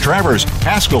 Cup, Travers,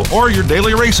 Haskell, or your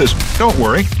daily races, don't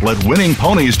worry, let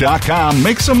winningponies.com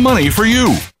make some money for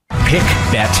you. Pick,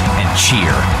 bet, and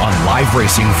cheer on live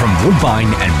racing from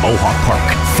Woodbine and Mohawk Park.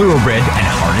 Thoroughbred and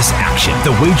harness action.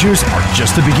 The wagers are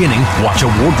just the beginning. Watch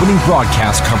award-winning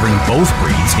broadcasts covering both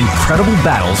breeds, incredible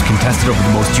battles contested over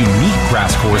the most unique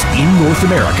grass course in North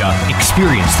America.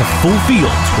 Experience the full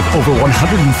fields with over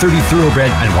 130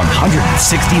 thoroughbred and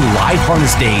 160 live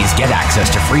harness days. Get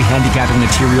access to free handicapping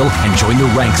material and join the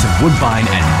ranks of Woodbine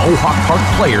and Mohawk Park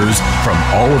players from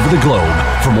all over the globe.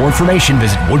 For more information,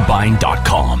 visit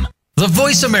woodbine.com. The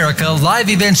Voice America Live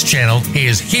Events channel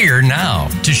is here now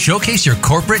to showcase your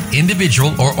corporate,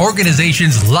 individual, or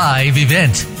organization's live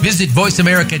event. Visit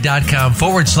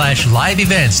voiceamerica.com/live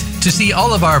events to see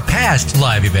all of our past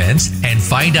live events and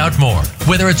find out more.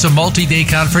 Whether it's a multi-day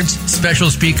conference,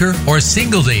 special speaker, or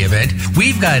single-day event,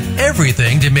 we've got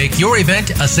everything to make your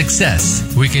event a success.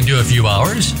 We can do a few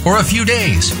hours or a few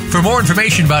days. For more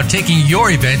information about taking your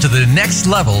event to the next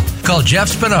level, call Jeff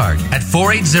Spinard at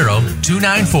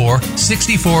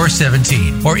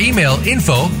 480-294-6417 or email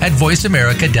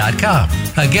info@voiceamerica.com.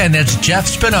 Again, that's Jeff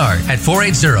Spinard at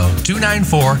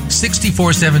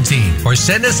 480-294-6417 or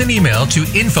send us an email to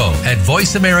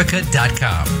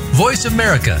info@voiceamerica.com. Voice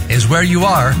America is where you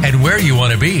are and where you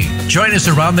want to be. Join us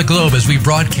around the globe as we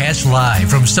broadcast live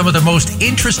from some of the most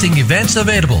interesting events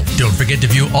available. Don't forget to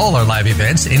view all our live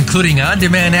events, including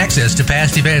on-demand access to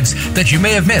past events that you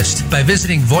may have missed by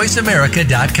visiting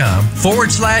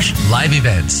voiceamerica.com/live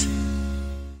events.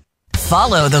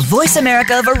 Follow the Voice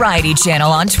America Variety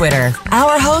channel on Twitter.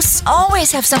 Our hosts always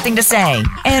have something to say,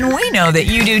 and we know that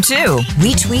you do too.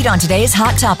 We tweet on today's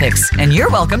hot topics, and you're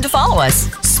welcome to follow us.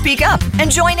 Speak up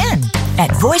and join in at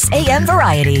Voice AM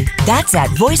Variety. That's at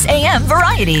Voice AM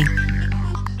Variety.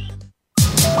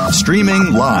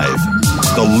 Streaming live,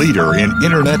 the leader in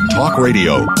Internet talk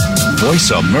radio,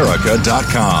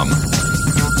 VoiceAmerica.com.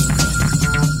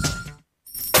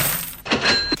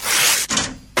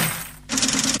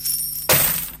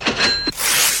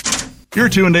 You're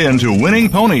tuned in to Winning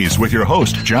Ponies with your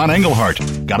host, John Englehart.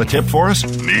 Got a tip for us?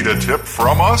 Need a tip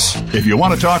from us? If you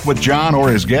want to talk with John or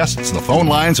his guests, the phone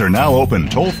lines are now open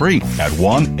toll-free at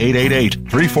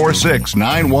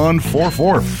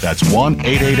 1-888-346-9144. That's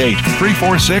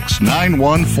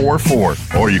 1-888-346-9144.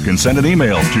 Or you can send an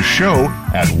email to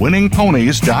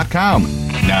show@winningponies.com.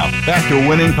 Now, back to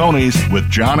Winning Ponies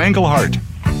with John Englehart.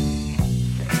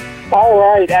 All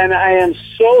right, and I am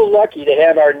so lucky to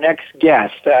have our next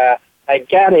guest. I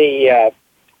got an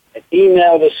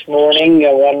email this morning,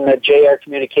 one that JR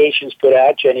Communications put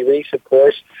out, Jenny Reese, of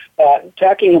course,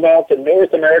 talking about the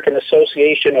North American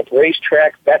Association of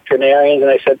Racetrack Veterinarians.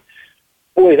 And I said,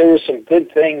 boy, there were some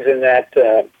good things in that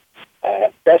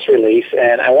press release,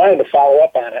 and I wanted to follow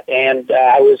up on it. And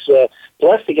I was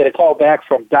blessed to get a call back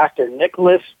from Dr.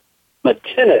 Nicholas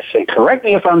Martinez. And correct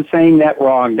me if I'm saying that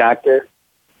wrong, Doctor.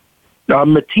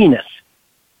 Martinez.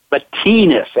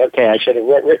 Martinez. Okay, I should have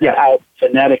written it out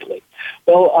phonetically.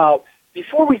 Well,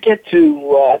 before we get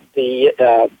to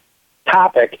the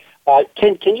topic,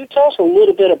 can you tell us a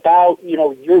little bit about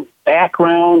your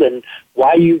background and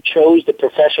why you chose the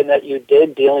profession that you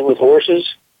did dealing with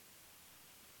horses?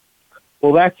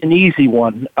 Well, that's an easy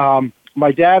one.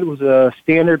 My dad was a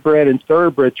standardbred and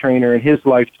thoroughbred trainer in his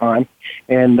lifetime,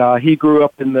 and he grew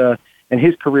up and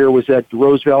his career was at the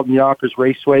Roosevelt and Yonkers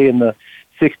Raceway in the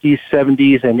 60s,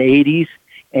 70s, and 80s.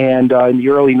 And in the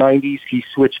early 90s, he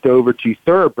switched over to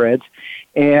thoroughbreds.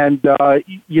 And,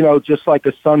 just like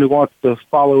a son who wants to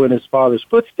follow in his father's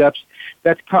footsteps,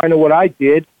 that's kind of what I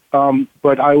did.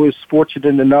 But I was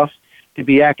fortunate enough to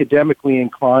be academically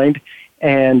inclined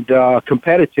and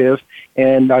competitive.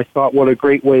 And I thought what a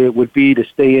great way it would be to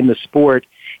stay in the sport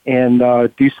and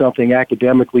do something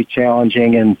academically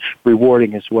challenging and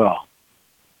rewarding as well.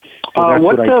 So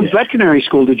what veterinary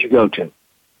school did you go to?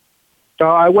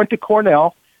 I went to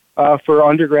Cornell for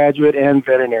undergraduate and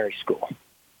veterinary school.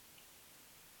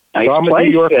 Nice so I'm a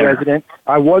New York resident.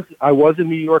 I was a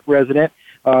New York resident,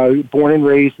 born and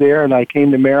raised there, and I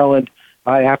came to Maryland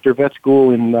after vet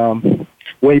school in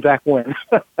way back when.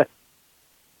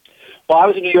 Well, I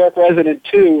was a New York resident,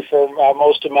 too, for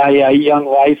most of my young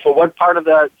life. So what part of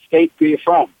the state were you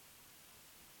from?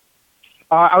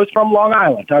 I was from Long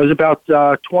Island. I was about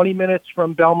 20 minutes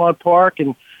from Belmont Park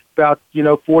and about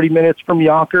 40 minutes from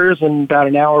Yonkers and about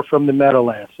an hour from the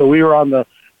Meadowlands. So we were on the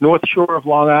North Shore of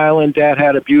Long Island. Dad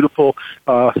had a beautiful,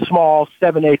 small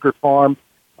 7-acre farm,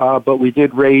 but we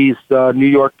did raise New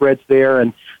York breds there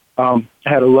and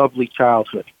had a lovely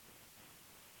childhood.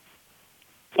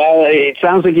 Well, it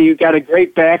sounds like you got a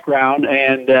great background,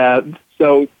 and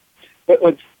so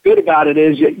what's good about it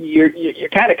is you're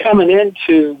kind of coming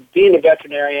into being a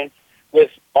veterinarian with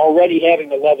already having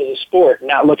the love of the sport,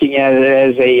 not looking at it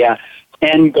as a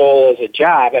end goal, as a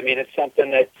job. I mean, it's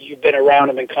something that you've been around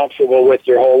and been comfortable with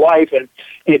your whole life, and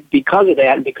because of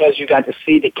that, and because you got to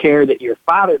see the care that your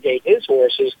father gave his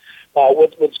horses,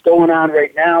 what's going on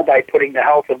right now by putting the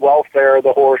health and welfare of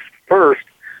the horse first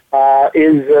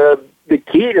is the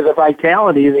key to the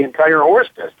vitality of the entire horse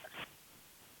business.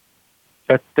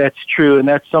 That's true, and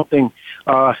that's something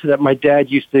that my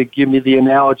dad used to give me the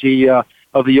analogy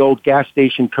of the old gas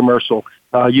station commercial.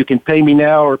 You can pay me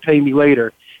now or pay me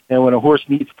later. And when a horse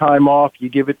needs time off, you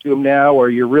give it to him now or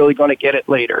you're really going to get it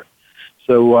later.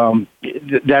 So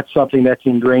that's something that's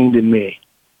ingrained in me.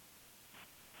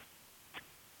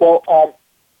 Well,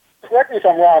 correct me if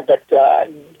I'm wrong, but there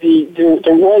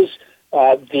was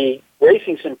the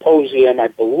racing symposium, I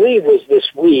believe, was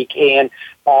this week, and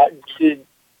did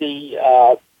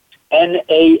the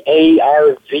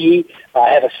NAARV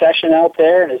have a session out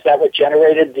there, and is that what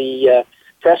generated the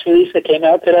press release that came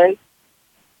out today?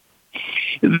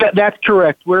 That's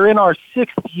correct. We're in our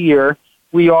 6th year.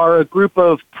 We are a group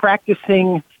of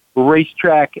practicing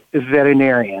racetrack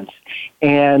veterinarians,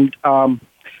 and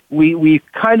we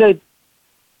kind of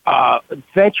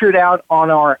ventured out on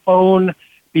our own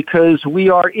because we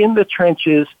are in the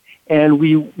trenches, and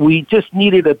we just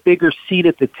needed a bigger seat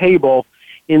at the table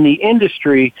in the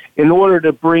industry in order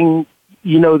to bring,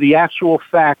 the actual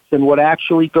facts and what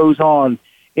actually goes on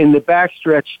in the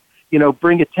backstretch,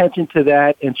 bring attention to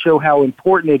that and show how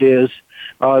important it is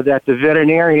that the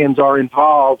veterinarians are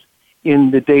involved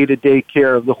in the day-to-day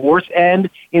care of the horse and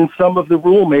in some of the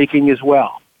rulemaking as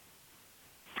well.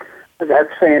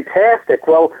 That's fantastic.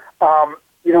 Well,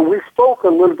 we spoke a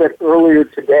little bit earlier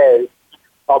today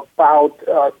about,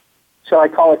 shall I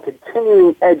call it,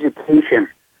 continuing education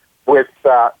with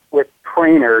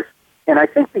trainers, and I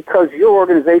think because your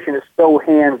organization is so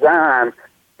hands-on,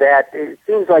 that it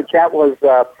seems like that was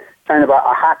kind of a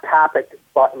hot topic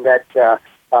button that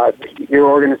your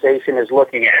organization is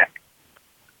looking at.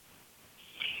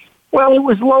 Well, it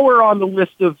was lower on the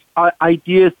list of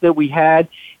ideas that we had,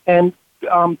 and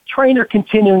trainer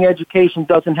continuing education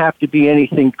doesn't have to be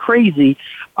anything crazy,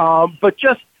 but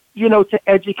just, to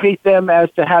educate them as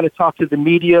to how to talk to the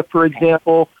media, for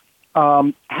example,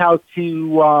 how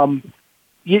to,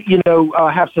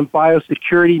 have some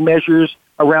biosecurity measures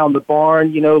around the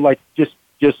barn, like just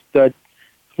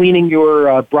cleaning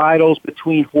your bridles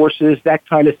between horses, that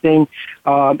kind of thing.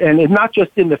 And it's not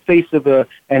just in the face of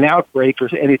an outbreak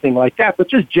or anything like that, but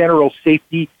just general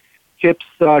safety tips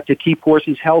to keep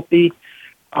horses healthy.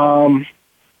 And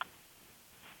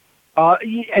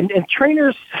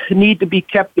trainers need to be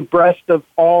kept abreast of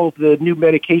all the new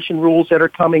medication rules that are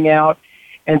coming out.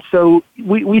 And so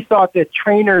we thought that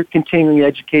trainer continuing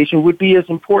education would be as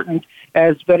important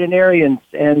as veterinarians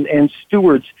and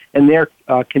stewards and their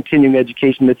continuing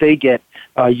education that they get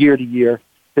year to year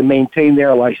to maintain their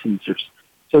licensures.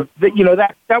 So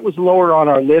that was lower on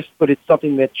our list, but it's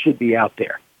something that should be out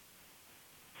there.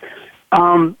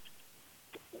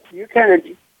 You kind of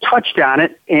touched on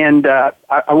it, and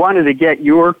I wanted to get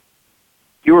your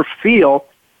feel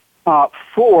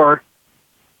for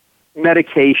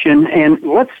medication, and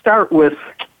let's start with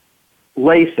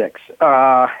Lasix.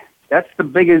 That's the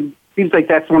biggest. Seems like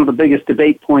that's one of the biggest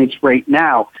debate points right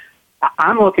now.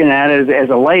 I'm looking at it as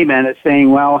a layman as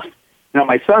saying, well,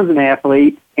 my son's an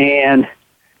athlete, and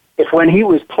if when he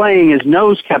was playing his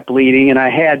nose kept bleeding and I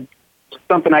had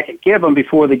something I could give him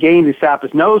before the game to stop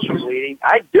his nose from bleeding,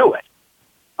 I'd do it.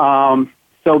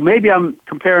 So maybe I'm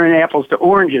comparing apples to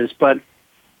oranges, but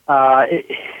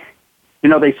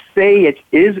they say it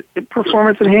is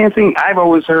performance enhancing. I've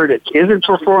always heard it isn't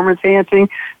performance enhancing.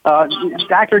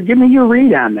 Doctor, give me your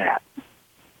read on that.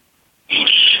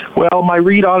 Well, my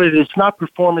read on it is not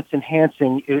performance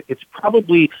enhancing. It's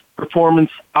probably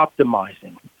performance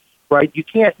optimizing, right? You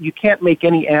can't make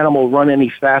any animal run any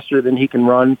faster than he can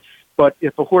run. But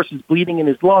if a horse is bleeding in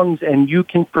his lungs and you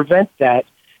can prevent that,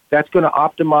 that's going to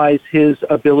optimize his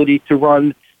ability to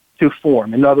run to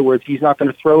form. In other words, he's not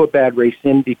going to throw a bad race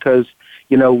in because,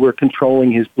 we're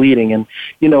controlling his bleeding. And,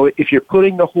 if you're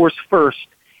putting the horse first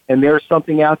and there's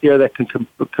something out there that can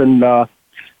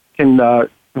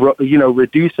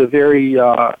reduce a very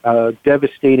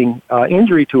devastating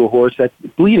injury to a horse that's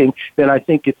bleeding, then I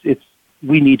think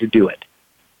we need to do it.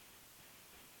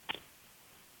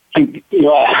 I'm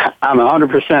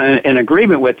 100% in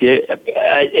agreement with you.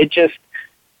 It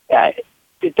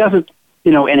doesn't,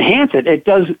 enhance it. It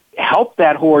does help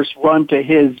that horse run to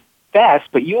his best,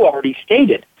 but you already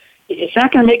stated it's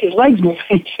not going to make his legs move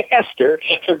any faster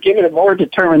or give it more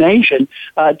determination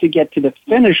to get to the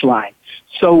finish line.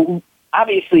 So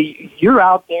obviously you're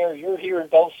out there, you're hearing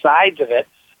both sides of it.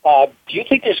 Do you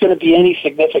think there's going to be any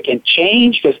significant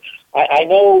change? Because I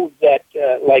know that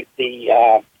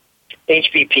the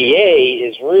HPPA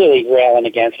is really railing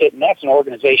against it, and that's an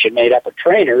organization made up of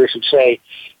trainers who say,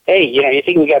 hey, you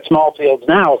think we got small fields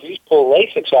now? If you pull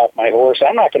Lasix off my horse,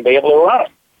 I'm not going to be able to run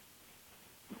him.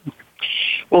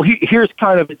 Well, here's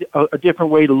kind of a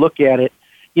different way to look at it.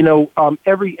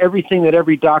 Everything that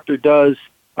every doctor does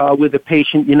with a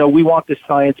patient, we want the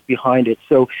science behind it.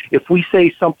 So if we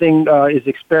say something is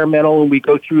experimental and we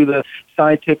go through the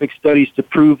scientific studies to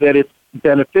prove that it's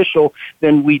beneficial,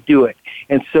 then we do it.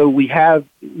 And so we have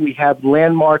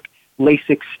landmark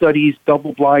LASIK studies,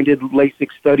 double-blinded LASIK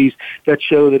studies that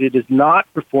show that it is not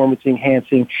performance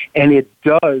enhancing and it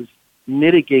does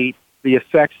mitigate the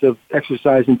effects of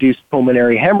exercise-induced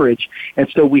pulmonary hemorrhage. And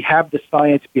so we have the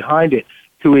science behind it.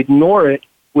 To ignore it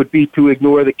would be to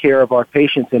ignore the care of our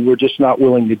patients, and we're just not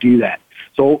willing to do that.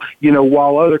 So,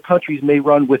 while other countries may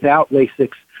run without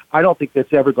LASIK, I don't think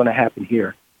that's ever going to happen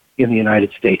here in the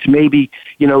United States. Maybe,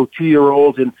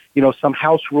 2-year-olds and, some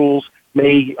house rules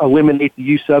may eliminate the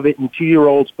use of it in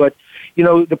 2-year-olds. But,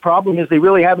 the problem is they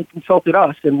really haven't consulted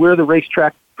us, and we're the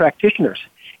racetrack practitioners.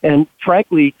 And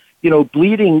frankly,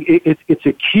 bleeding, it's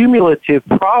a cumulative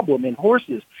problem in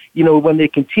horses. When they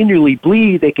continually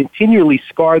bleed, they continually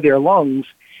scar their lungs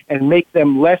and make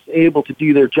them less able to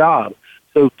do their job.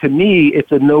 So to me,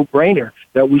 it's a no-brainer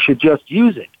that we should just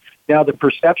use it. Now, the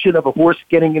perception of a horse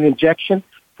getting an injection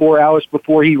 4 hours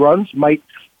before he runs might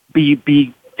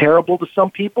be terrible to some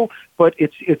people, but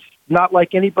it's not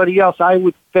like anybody else. I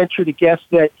would venture to guess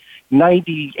that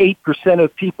 98%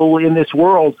 of people in this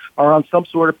world are on some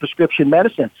sort of prescription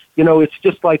medicine. It's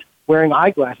just like wearing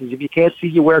eyeglasses. If you can't see,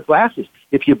 you wear glasses.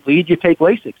 If you bleed, you take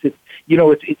Lasix.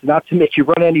 It's not to make you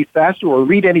run any faster or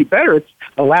read any better. It's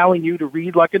allowing you to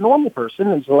read like a normal person,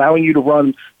 and it's allowing you to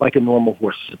run like a normal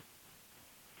horse.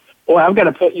 Well, I've got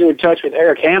to put you in touch with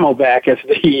Eric Hamelback as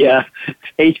the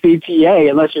HPPA,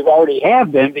 unless you already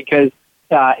have been, because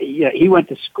he went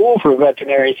to school for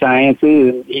veterinary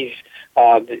sciences, and he's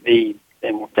the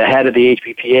head of the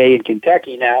HPPA in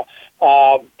Kentucky now.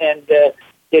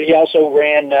 He also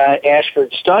ran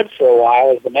Ashford Stud for a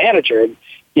while as the manager. And,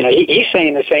 he's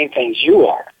saying the same things you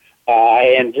are.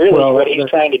 And really what he's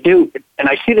trying to do, and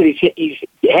I see that he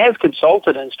has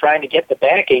consulted and is trying to get the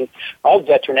backing of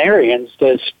veterinarians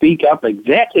to speak up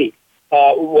exactly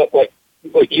what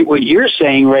you're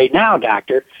saying right now,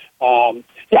 Doctor. And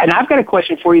I've got a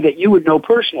question for you that you would know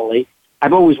personally.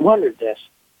 I've always wondered this,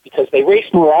 because they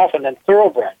race more often than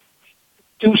thoroughbreds.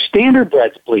 Do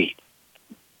standardbreds bleed?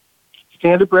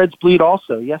 Standardbreds bleed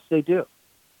also. Yes, they do.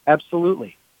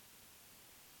 Absolutely.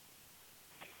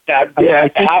 I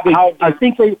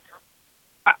think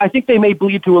they may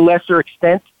bleed to a lesser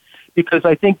extent, because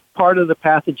I think part of the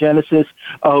pathogenesis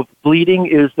of bleeding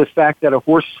is the fact that a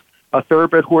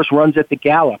thoroughbred horse runs at the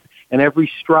gallop, and every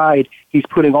stride he's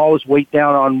putting all his weight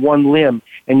down on one limb,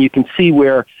 and you can see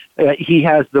where he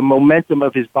has the momentum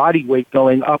of his body weight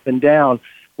going up and down,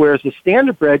 whereas a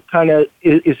standardbred kind of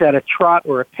is at a trot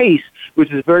or a pace, which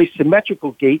is a very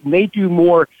symmetrical gait, and they do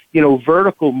more,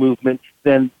 vertical movement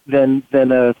than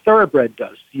a thoroughbred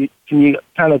does. Can you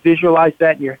kind of visualize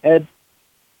that in your head?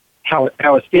 How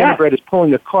a standardbred is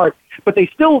pulling a cart, but they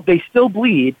still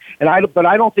bleed, but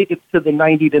I don't think it's to the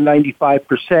 90 to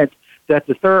 95% that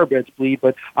the thoroughbreds bleed,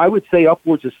 but I would say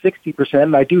upwards of 60%,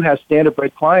 and I do have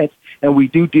standardbred clients, and we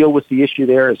do deal with the issue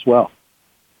there as well.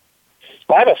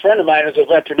 Well, I have a friend of mine who's a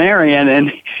veterinarian,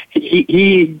 and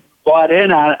he bought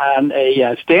in on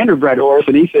a standardbred horse,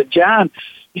 and he said, John,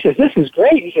 he says, this is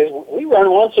great. He says, we run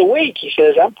once a week. He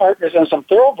says, I'm partners on some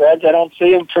thoroughbreds. I don't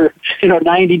see them for,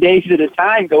 90 days at a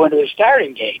time going to the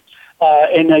starting gate.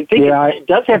 And I think it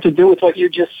does have to do with what you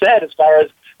just said as far as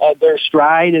their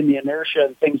stride and the inertia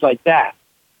and things like that.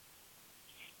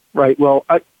 Right. Well,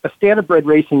 a standardbred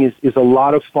racing is a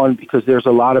lot of fun because there's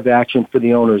a lot of action for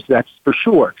the owners, that's for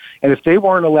sure. And if they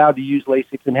weren't allowed to use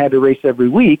Lasix and had to race every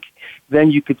week,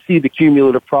 then you could see the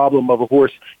cumulative problem of a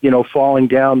horse, falling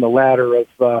down the ladder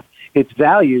of its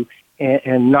value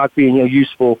and not being a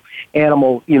useful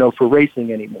animal, for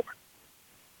racing anymore.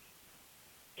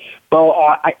 Well,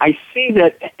 I see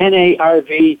that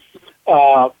NARV,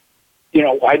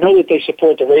 I know that they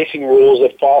support the racing rules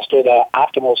that foster the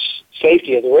optimal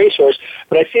safety of the racehorse,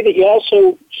 but I see that you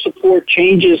also support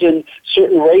changes in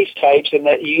certain race types and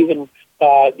that you even,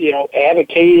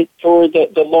 advocate for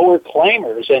the lower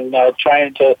claimers and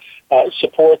trying to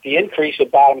support the increase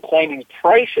of bottom claiming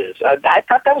prices. I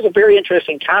thought that was a very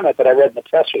interesting comment that I read in the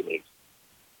press release.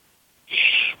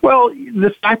 Well,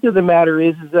 the fact of the matter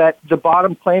is that the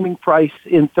bottom claiming price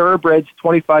in thoroughbreds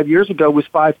 25 years ago was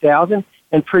 $5,000,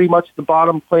 and pretty much the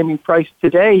bottom claiming price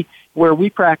today, where we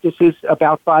practice, is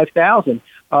about $5,000.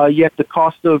 Yet the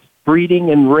cost of breeding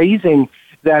and raising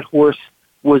that horse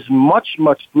was much,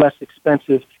 much less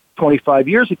expensive 25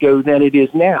 years ago than it is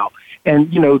now.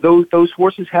 And those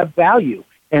horses have value.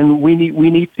 And we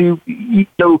need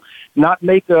to not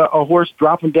make a horse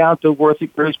drop him down to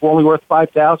only worth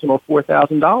 $5,000 or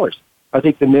 $4,000. I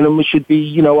think the minimum should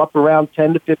be up around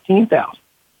 $10,000 to $15,000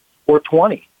 or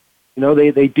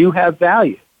 $20,000. They do have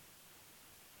value.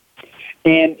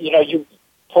 And you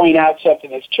point out something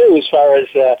that's true as far as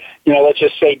let's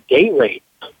just say day rate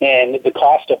and the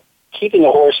cost of keeping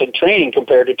a horse in training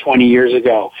compared to 20 years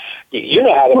ago. You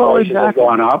know how the prices have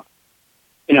gone up.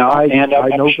 I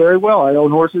know very well. I own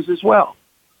horses as well.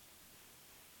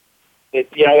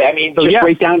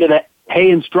 Right down to the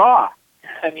hay and straw.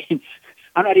 I'm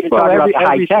not even talking about the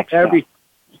high tech stuff.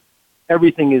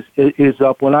 Everything is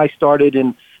up. When I started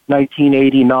in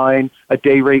 1989, a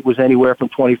day rate was anywhere from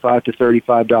 $25 to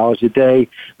 $35 a day.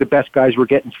 The best guys were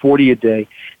getting $40 a day.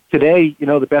 Today,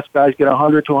 the best guys get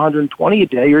 $100 to $120 a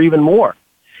day, or even more.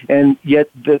 And yet,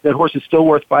 that horse is still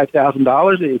worth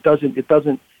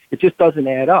 $5,000. It just doesn't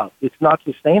add up. It's not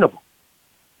sustainable.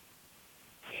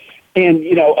 And,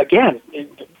 again,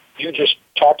 you just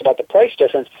talked about the price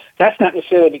difference. That's not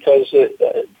necessarily because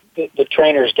the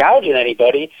trainer's gouging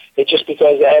anybody. It's just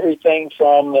because everything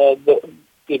from the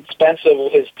expense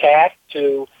of his tack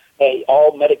to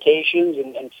all medications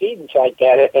and feed and like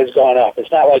that has gone up.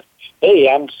 It's not like, hey,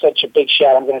 I'm such a big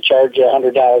shot, I'm going to charge you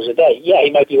 $100 a day. Yeah,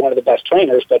 he might be one of the best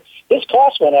trainers, but his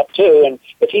costs went up too. And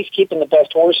if he's keeping the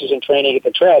best horses and training at the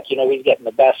track, he's getting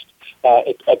the best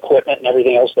equipment and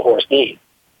everything else the horse needs.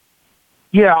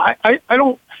 Yeah, I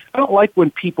don't like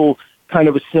when people kind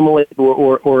of assimilate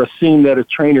or assume that a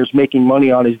trainer's making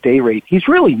money on his day rate. He's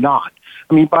really not.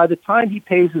 By the time he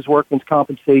pays his workman's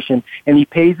compensation and he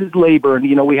pays his labor,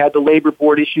 and, we had the labor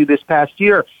board issue this past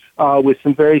year with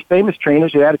some very famous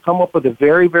trainers who had to come up with a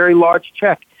very, very large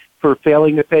check for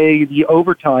failing to pay the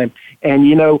overtime. And,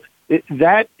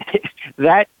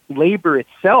 that labor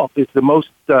itself is the most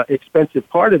expensive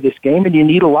part of this game, and you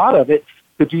need a lot of it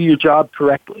to do your job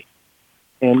correctly.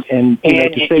 And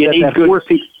to say that horse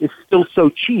is still so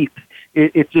cheap,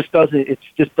 it just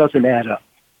doesn't add up.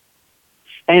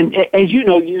 And as you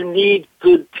know, you need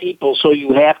good people, so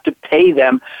you have to pay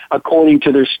them according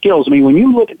to their skills. When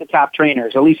you look at the top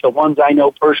trainers, at least the ones I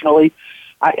know personally,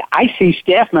 I see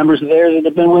staff members there that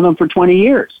have been with them for 20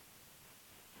 years.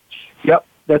 Yep,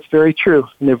 that's very true.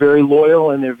 And they're very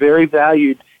loyal and they're very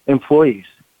valued employees.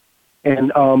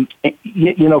 And,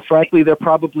 frankly, they're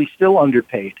probably still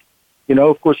underpaid.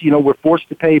 Of course, we're forced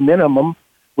to pay minimum,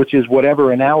 which is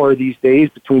whatever an hour these days,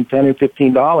 between $10 and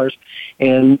 $15.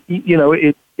 And,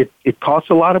 it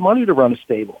costs a lot of money to run a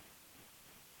stable.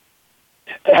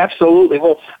 Absolutely.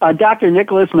 Well, Dr.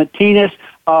 Nicholas Martinez,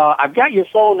 I've got your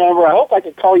phone number. I hope I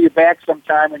can call you back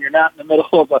sometime when you're not in the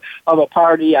middle of a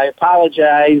party. I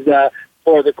apologize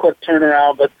for the quick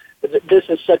turnaround, but this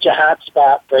is such a hot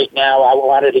spot right now. I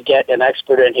wanted to get an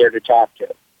expert in here to talk to.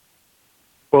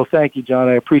 Well, thank you, John.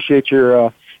 I appreciate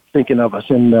your thinking of us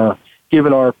and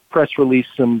giving our press release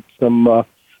some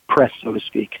press, so to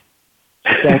speak.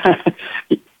 Thank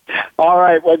you. All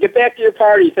right. Well, get back to your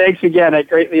party. Thanks again. I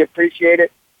greatly appreciate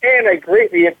it. And I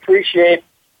greatly appreciate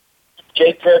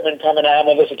Jay Privman coming on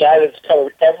with us, a guy that's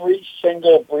covered every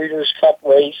single Breeders' Cup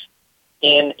race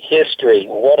in history.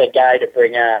 What a guy to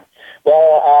bring on.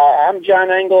 Well, I'm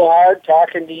John Engelhardt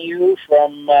talking to you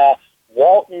from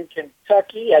Walton,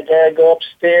 Kentucky. I got to go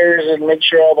upstairs and make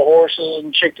sure all the horses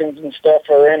and chickens and stuff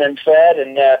are in and fed,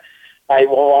 and I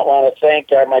want to thank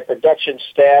my production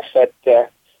staff at the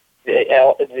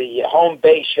home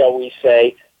base, shall we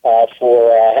say,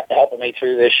 for helping me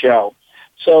through this show.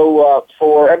 So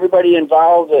for everybody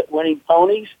involved at Winning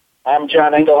Ponies, I'm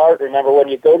John Engelhardt. Remember, when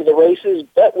you go to the races,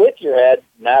 bet with your head,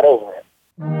 not over it.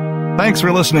 Thanks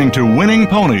for listening to Winning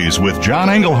Ponies with John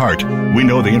Engelhardt. We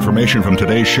know the information from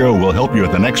today's show will help you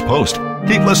at the next post.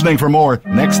 Keep listening for more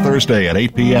next Thursday at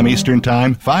 8 p.m. Eastern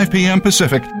Time, 5 p.m.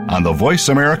 Pacific on the Voice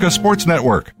America Sports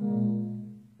Network.